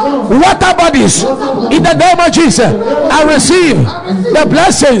 water bodies. In the name of Jesus, I receive the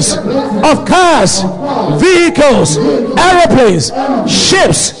blessings of cars, vehicles, aeroplanes,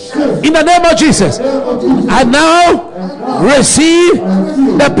 ships. In the name of Jesus, I now receive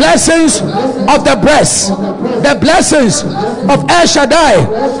the blessings of the breast, the blessings of El Shaddai,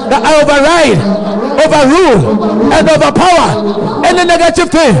 that I override, overrule, and overpower any negative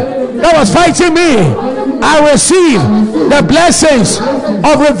thing that was fighting me. I receive the blessings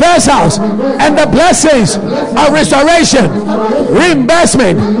of reversals and the blessings of restoration,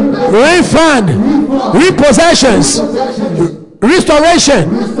 reimbursement, refund, repossessions, restoration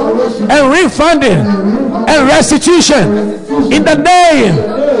and refunding and restitution. In the name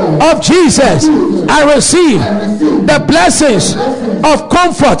of Jesus, I receive the blessings of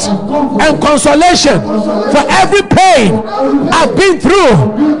comfort and consolation for every pain I've been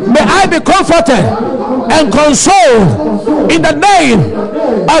through. May I be comforted and consoled in the name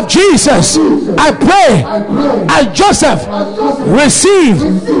of Jesus. I pray as Joseph received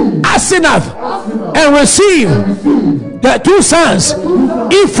Asenath and received the two sons,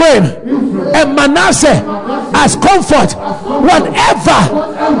 Ephraim and Manasseh, as comfort. Whatever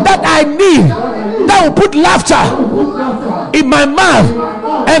that I need that will put laughter in my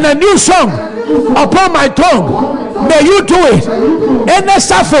mouth and a new song upon my tongue, may you do it. Any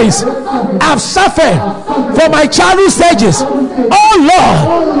sufferings I've suffered from my childhood stages, oh Lord,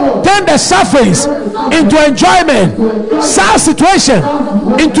 turn the sufferings into enjoyment, sad situation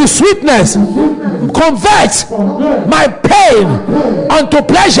into sweetness. Convert my pain unto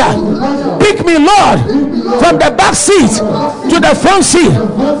pleasure. Pick me, Lord, from the back seat to the front seat,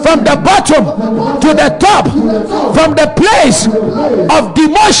 from the bottom to the top, from the place of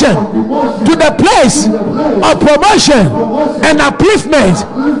demotion to the place of promotion and upliftment,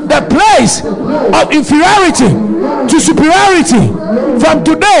 the place of inferiority to superiority. From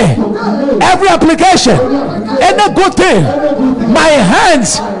today, every application, any good thing my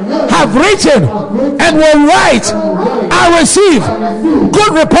hands have written and will write, I receive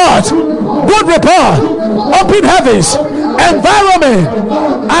good report, good report, open heavens, environment.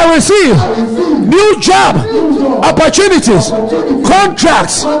 I receive new job opportunities,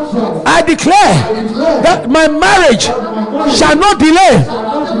 contracts. I declare that my marriage shall not delay.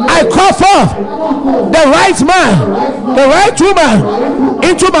 I call forth the right man, the right woman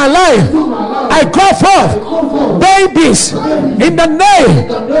into my life. I call forth babies in the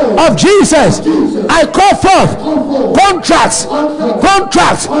name of Jesus. I call forth contracts,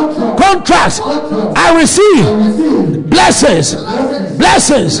 contracts, contracts. I receive blessings,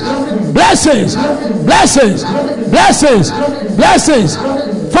 blessings, blessings, blessings, blessings, blessings.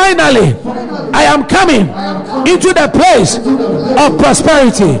 Finally, I am coming into the place of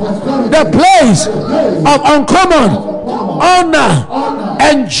prosperity, the place of uncommon honor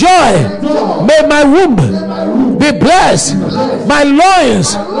and joy. May my womb be blessed, my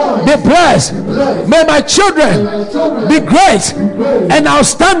loins be blessed, may my children be great and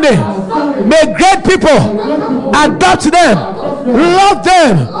outstanding. May great people adopt them, love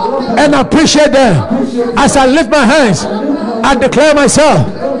them, and appreciate them. As I lift my hands, I declare myself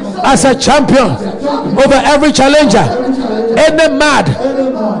as a champion over every challenger. Any mud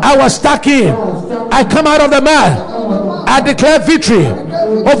I was stuck in, I come out of the mud. I declare victory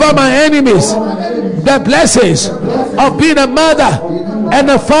over my enemies. The blessings of being a mother and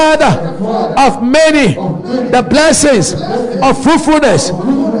a father of many, the blessings of fruitfulness,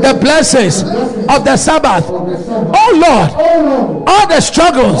 the blessings of the Sabbath. Oh Lord, all the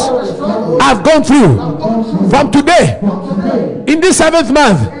struggles I've gone through from today in this 7th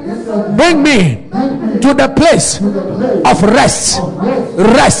month, bring me to the place of rest,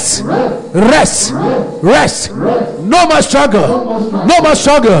 rest, rest, rest. No more struggle, no more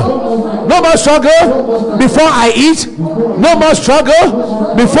struggle, no more struggle before I eat, no more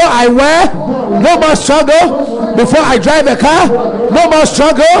struggle before I wear, no more struggle before I drive a car, no more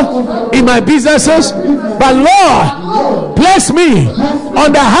struggle in my businesses. But Lord, place me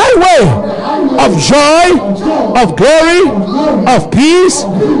on the highway of joy, of glory, of peace,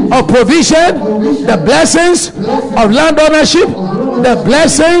 of provision, the blessings of land ownership, the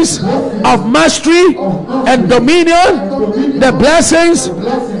blessings of mastery and dominion, the blessings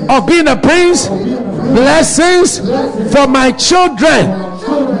of being a prince, blessings for my children.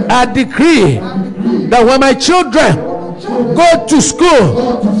 I decree that when my children go to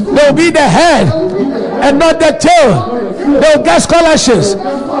school, they'll be the head and not the tail. They'll get scholarships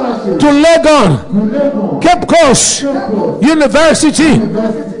to Legon, Cape Coast University,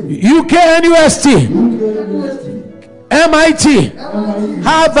 UK University, MIT,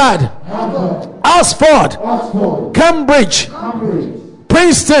 Harvard, Oxford, Cambridge,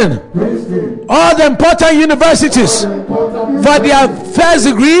 Princeton, all the important universities for their first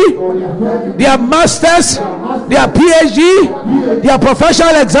degree, their masters, their PhD, their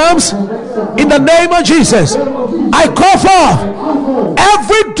professional exams. In the name of Jesus, I call for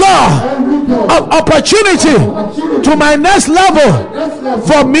every door of opportunity to my next level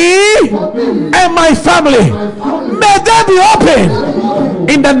for me and my family. May they be open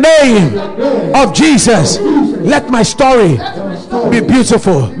in the name of Jesus. Let my story be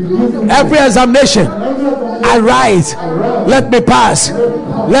beautiful. Every examination I write, let me pass.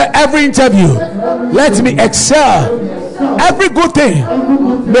 Let every interview, let me excel. Every good thing,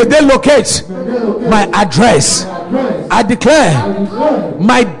 may they locate my address. I declare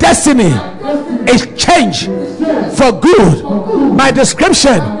my destiny is changed for good. My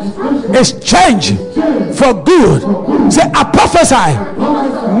description is changed for good. Say, I prophesy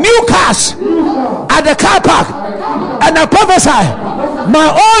new cars at the car park, and I prophesy my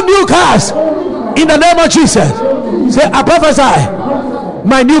own new cars in the name of Jesus. Say, I prophesy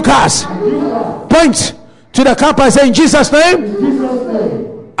my new cars. Point to the car park. Say, in Jesus'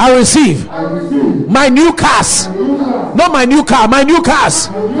 name, I receive my new cars. Not my new car, my new cars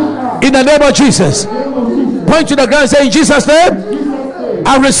in the name of Jesus. Point to the ground. Say, in Jesus' name,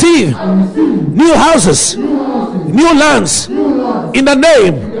 I receive new houses, new lands in the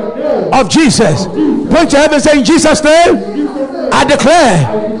name of Jesus. Point to heaven. Say, in Jesus' name, I I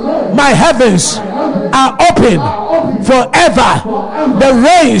declare my heavens are open forever. The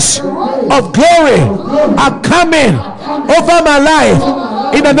rays of glory are coming over my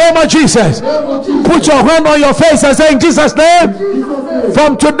life in the name of Jesus. Put your hand on your face and say, in Jesus' name,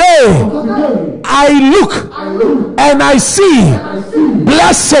 from today I look and I see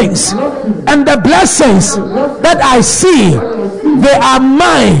blessings, and the blessings that I see, they are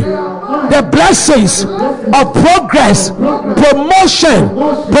mine. The blessings of progress, promotion,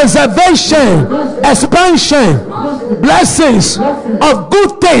 preservation, expansion, blessings of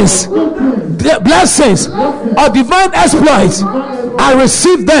good things, the blessings of divine exploits, I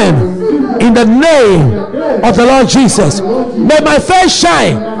receive them in the name of the Lord Jesus. May my face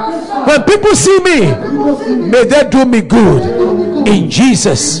shine. When people see me, may they do me good in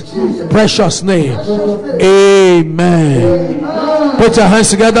Jesus' precious name. Amen. Put your hands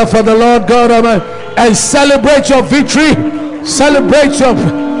together for the Lord God Almighty and celebrate your victory. Celebrate your.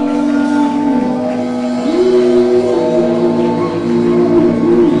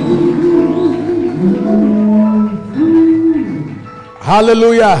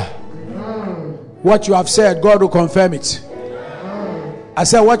 Hallelujah. What you have said, God will confirm it. I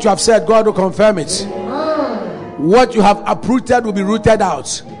said, what you have said, God will confirm it. What you have uprooted will be rooted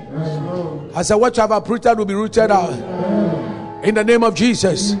out. I said, what you have uprooted will be rooted out. In the name of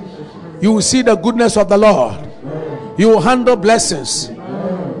Jesus, you will see the goodness of the Lord. You will handle blessings.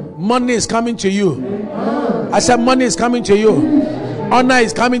 Money is coming to you. I said, money is coming to you. Honor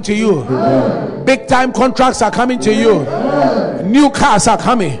is coming to you. Big time contracts are coming to you. New cars are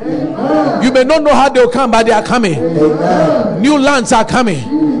coming. You may not know how they will come, but they are coming. New lands are coming.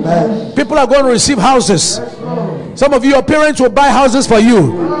 People are going to receive houses. Some of your parents will buy houses for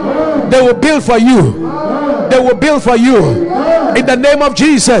you. They will build for you. They will build for you. In the name of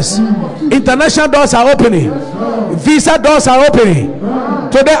Jesus. International doors are opening. Visa doors are opening.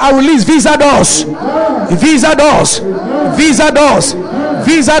 Today I release visa doors. Visa doors. Visa doors.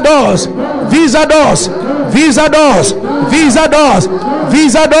 Visa doors. Visa doors. Visa doors. Visa doors.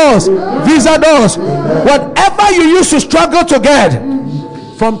 Visa doors. Visa doors. Whatever you used to struggle to get,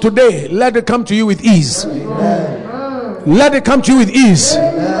 from today, let it come to you with ease. Let it come to you with ease.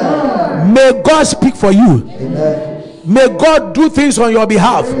 May God speak for you. May God do things on your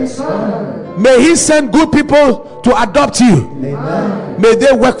behalf. May He send good people to adopt you. May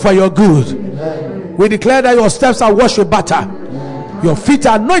they work for your good. We declare that your steps are washed with butter. Your feet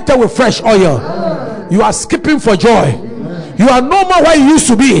are anointed with fresh oil. You are skipping for joy. You are no more where you used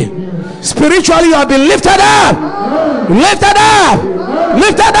to be. Spiritually, you have been lifted up. Lifted up.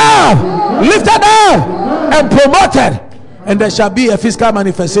 Lifted up. Lifted up. And promoted. And there shall be a physical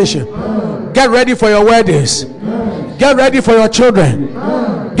manifestation. Get ready for your weddings. Get ready for your children.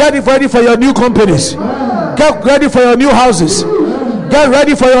 Get ready for your new companies. Get ready for your new houses. Get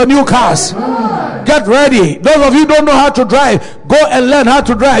ready for your new cars. Get ready. Those of you who don't know how to drive, go and learn how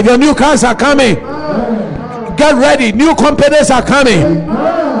to drive. Your new cars are coming. Get ready. New companies are coming.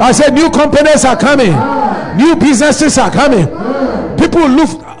 I said new companies are coming. New businesses are coming.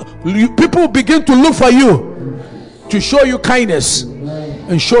 People begin to look for you to show you kindness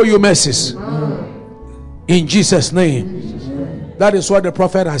and show you mercies. In Jesus' name. That is what the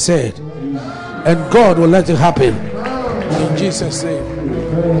prophet has said. And God will let it happen. In Jesus' name.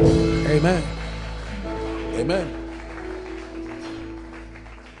 Amen. Amen.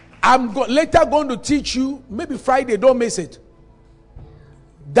 I'm later going to teach you, maybe Friday, don't miss it,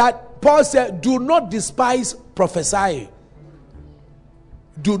 that Paul said, do not despise prophesying.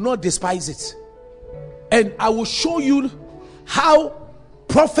 Do not despise it. And I will show you how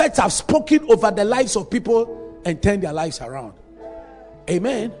prophets have spoken over the lives of people and turned their lives around.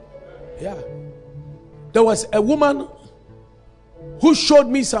 Amen. Yeah. There was a woman who showed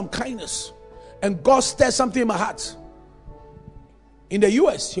me some kindness, and God stirred something in my heart. In the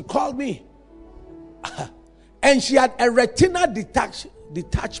US, she called me, and she had a retinal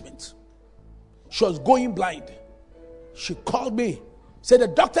detachment. She was going blind. She called me, said the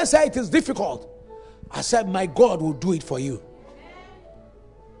doctor said it is difficult. I said, my God will do it for you.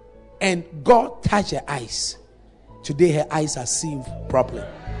 And God touched her eyes. Today her eyes are seeing properly.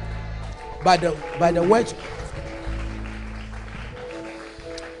 By the word.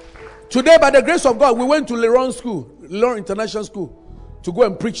 Today, by the grace of God, we went to Leron School, Leron International School, to go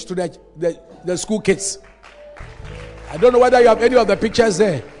and preach to the school kids. I don't know whether you have any of the pictures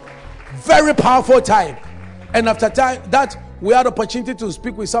there. Very powerful time. And after that, we had opportunity to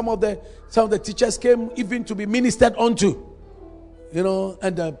speak with some of the teachers came even to be ministered onto. You know,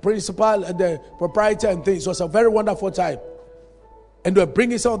 and the principal and the proprietor and things. It was a very wonderful time. And they were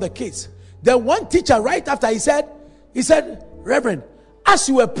bringing some of the kids. Then one teacher, right after, he said, Reverend, as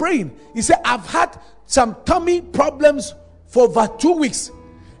you were praying, he said, I've had some tummy problems for over 2 weeks.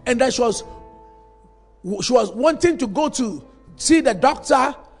 And that she was wanting to go to see the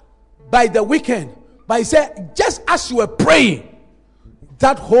doctor by the weekend. But he said, just as you were praying,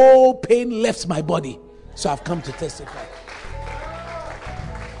 that whole pain left my body. So I've come to testify.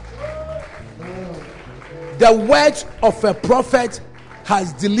 The word of a prophet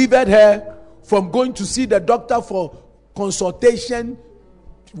has delivered her from going to see the doctor for consultation,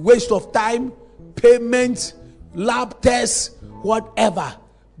 waste of time, payment, lab tests, whatever,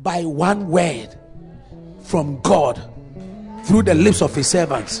 by one word from God through the lips of his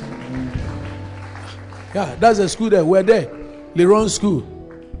servants. Yeah, that's the school there. We're there. Leron School.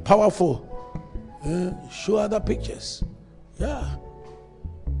 Powerful. Show other pictures. Yeah.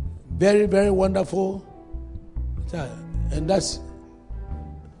 Very, very wonderful. Yeah. And that's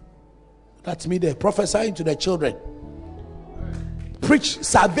me there, prophesying to the children. Preach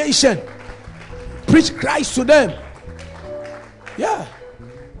salvation. Preach Christ to them. Yeah.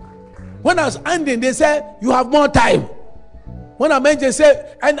 When I was ending, they said, you have more time. When I mentioned, they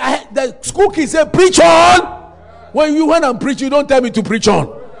said, and the school kids said, preach on. When I'm preaching, you don't tell me to preach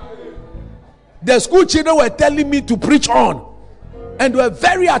on. The school children were telling me to preach on. And were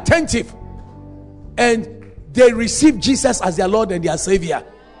very attentive. And they received Jesus as their Lord and their Savior.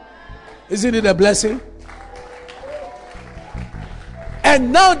 Isn't it a blessing?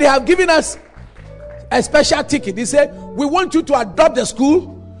 And now they have given us a special ticket. They said, we want you to adopt the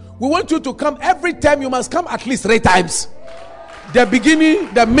school. We want you to come every time. You must come at least 3 times. The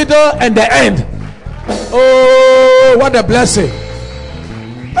beginning, the middle, and the end. Oh, what a blessing.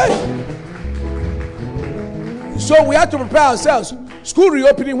 Hey. So we have to prepare ourselves. School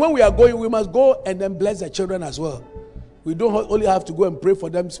reopening, when we are going, we must go and then bless the children as well. We don't only have to go and pray for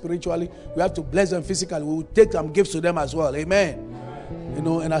them spiritually. We have to bless them physically. We will take some gifts to them as well. Amen. You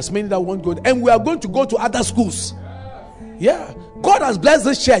know, and as many that want good. And we are going to go to other schools. Yeah. God has blessed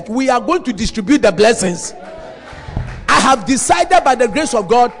this church. We are going to distribute the blessings. I have decided by the grace of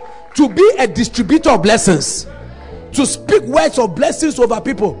God to be a distributor of blessings. To speak words of blessings over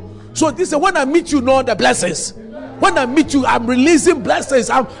people. So this is when I meet you, know the blessings. When I meet you, I'm releasing blessings.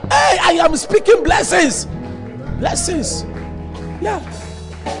 I am speaking blessings. Blessings. Yeah.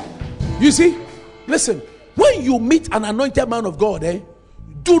 You see, listen, when you meet an anointed man of God,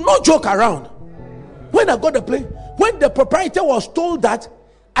 do not joke around. When I got the plane, when the proprietor was told that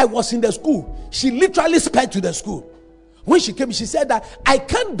I was in the school, she literally sped to the school. When she came, she said that I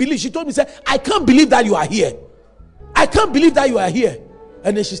can't believe, she told me, I can't believe that you are here. I can't believe that you are here.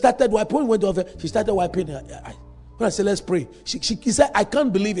 And then she started wiping, went over, she started wiping her eyes. When I said, let's pray, she said, I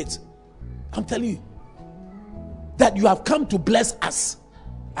can't believe it. I'm telling you that you have come to bless us.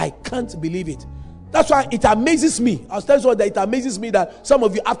 I can't believe it. That's why it amazes me. I was telling you that it amazes me that some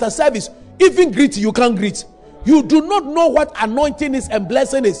of you after service, even greet, you can't greet. You do not know what anointing is and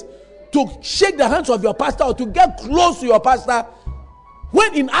blessing is. To shake the hands of your pastor or to get close to your pastor.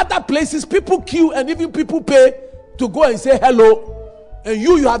 When in other places, people queue and even people pay to go and say hello. And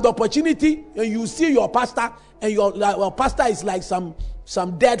you have the opportunity and you see your pastor and your pastor is like some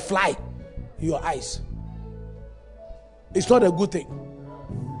dead fly in your eyes. It's not a good thing.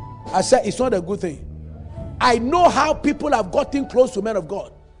 I said it's not a good thing. I know how people have gotten close to men of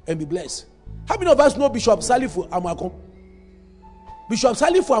God and be blessed. How many of us know Bishop Salifu Amwakun? Bishop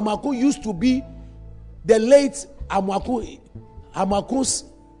Salifu Amwakun used to be the late Amwakun's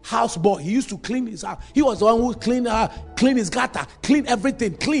house boy. He used to clean his house. He was the one who clean his gutter, clean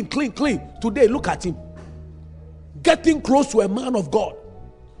everything, clean. Today, look at him. Getting close to a man of God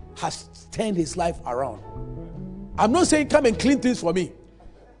has turned his life around. I'm not saying come and clean things for me.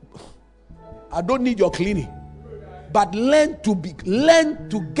 I don't need your cleaning. But learn to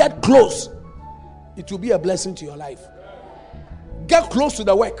get close. It will be a blessing to your life. Get close to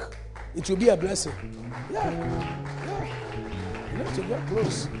the work. It will be a blessing. Yeah. You have to get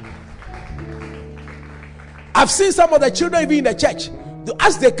close. I've seen some of the children even in the church.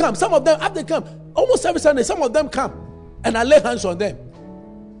 As they come, some of them, as they come, almost every Sunday, some of them come. And I lay hands on them.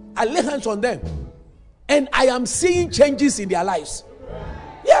 And I am seeing changes in their lives.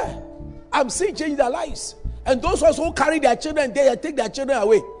 Yeah. I'm seeing change in their lives. And those also who carry their children, they take their children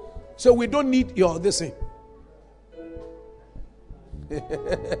away. So we don't need your this thing.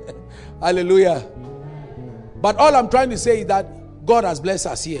 Hallelujah. But all I'm trying to say is that God has blessed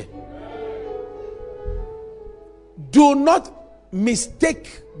us here. Do not make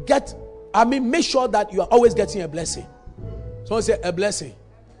sure that you are always getting a blessing. Someone say a blessing.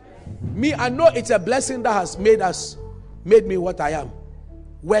 Me, I know it's a blessing that has made me what I am.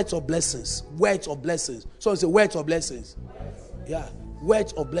 Words of blessings. Words of blessings. Someone say words of blessings. Yeah.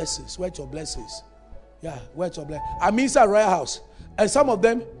 Words of blessings. Words of blessings. Yeah. Words of blessings. I'm inside Royal House. And some of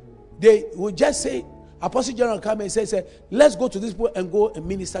them, they will just say, Apostle General come and say, let's go to this people and go and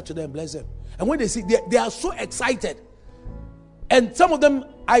minister to them and bless them. And when they see, they are so excited. And some of them,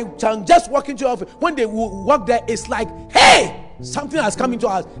 I can just walk into your office. When they walk there, it's like, hey, something has come into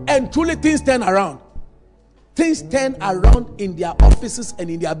our house. And truly things turn around. Things turn around in their offices and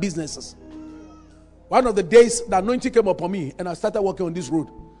in their businesses. One of the days, the anointing came upon me and I started walking on this road.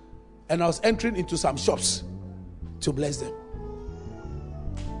 And I was entering into some shops to bless them.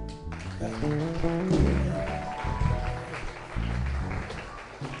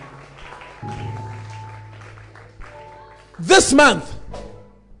 This month,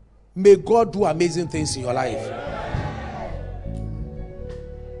 may God do amazing things in your life.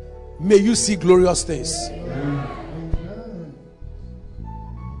 May you see glorious things.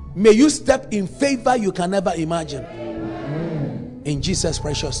 May you step in favor you can never imagine. In Jesus'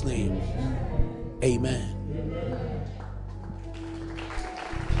 precious name. Amen.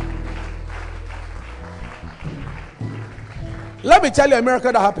 Let me tell you a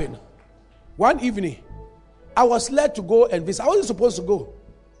miracle that happened. One evening, I was led to go and visit. I wasn't supposed to go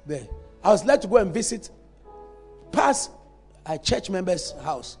there. I was led to go and visit past a church member's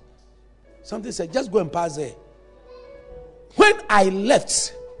house. Something said, just go and pass there. When I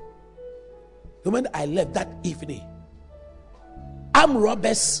left, the moment I left that evening, armed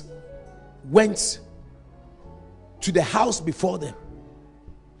robbers went to the house before them.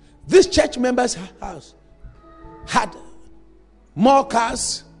 This church member's house had more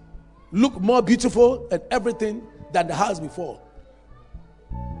cars, looked more beautiful and everything than the house before.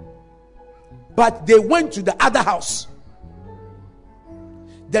 But they went to the other house.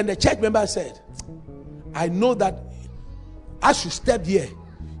 Then the church member said, I know that as you stepped here,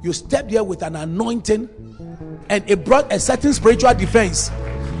 you stepped here with an anointing and it brought a certain spiritual defense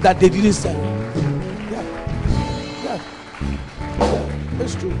that they didn't say. Yeah,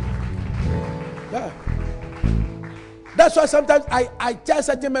 it's true. Yeah. That's why sometimes I tell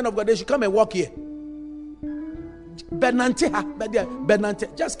certain men of God, they should come and walk here. Benante,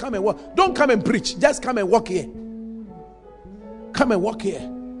 just come and walk. Don't come and preach. Just come and walk here. Come and walk here.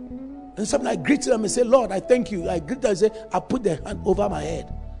 And sometimes I greet them and say, Lord, I thank you. I greet them and say, I put their hand over my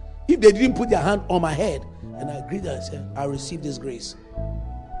head. If they didn't put their hand on my head, and I greet them and say, I receive this grace.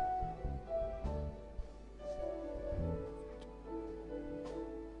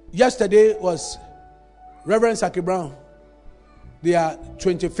 Yesterday was Reverend Saki Brown, their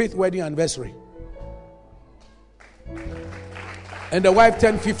 25th wedding anniversary. And the wife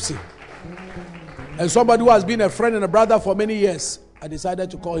turned 50. And somebody who has been a friend and a brother for many years, I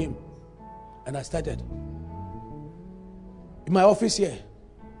decided to call him. And I started. In my office here,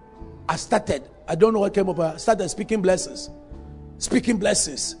 I started. I don't know what came up. I started speaking blessings. Speaking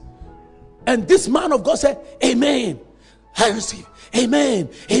blessings. And this man of God said, Amen. I receive. Amen.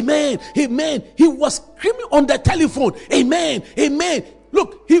 Amen. Amen. He was screaming on the telephone. Amen. Amen.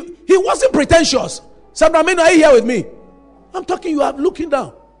 Look, he wasn't pretentious. Sometimes, are you here with me? I'm talking, you are looking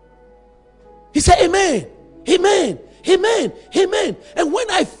down. He said, Amen. Amen. Amen. Amen. And when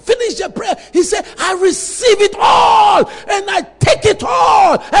I finished the prayer, he said, I receive it all. And I take it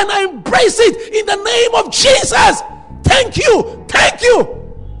all. And I embrace it in the name of Jesus. Thank you. Thank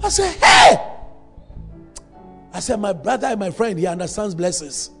you. I said, hey. I said, my brother and my friend, he understands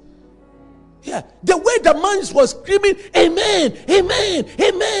blessings. Yeah. The way the man was screaming, Amen, Amen,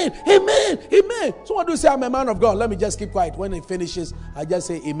 Amen, Amen, Amen. So what do you say? I'm a man of God. Let me just keep quiet. When he finishes, I just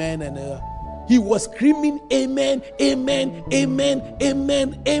say Amen. And he was screaming, Amen, Amen, Amen,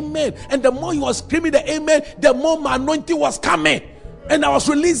 Amen, Amen. And the more he was screaming the Amen, the more my anointing was coming. And I was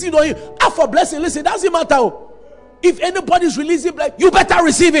releasing on him. Ask for blessing. Listen, doesn't matter. If anybody's releasing blessing, you better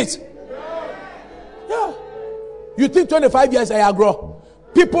receive it. Yeah. You think 25 years I grow?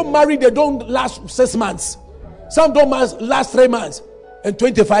 People marry, they don't last 6 months. Some don't last 3 months. And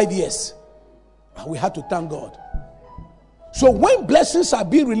 25 years. And we have to thank God. So when blessings are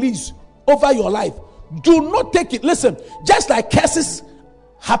being released over your life, do not take it. Listen, just like curses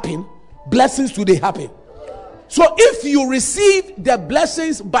happen, blessings today happen. So if you receive the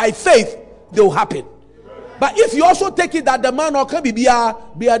blessings by faith, they will happen. But if you also take it that the man or can be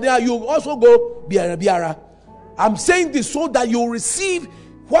biara, you also go biara. I'm saying this so that you receive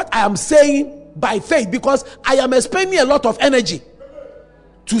what I am saying by faith, because I am expending a lot of energy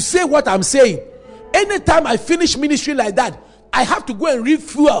to say what I'm saying. Anytime I finish ministry like that, I have to go and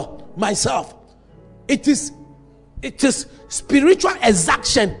refuel myself. It is spiritual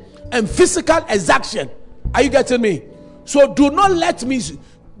exaction and physical exaction. Are you getting me? So do not let me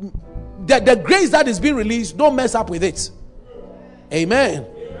the grace that is being released, don't mess up with it. Amen.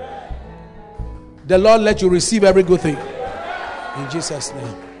 The Lord let you receive every good thing. In Jesus'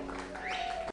 name.